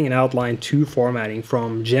creating an outline to formatting,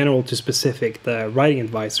 from general to specific, the writing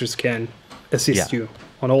advisors can assist you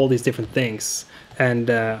on all these different things. And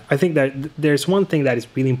I think that there's one thing that is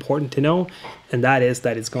really important to know, and that is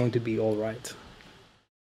that it's going to be all right.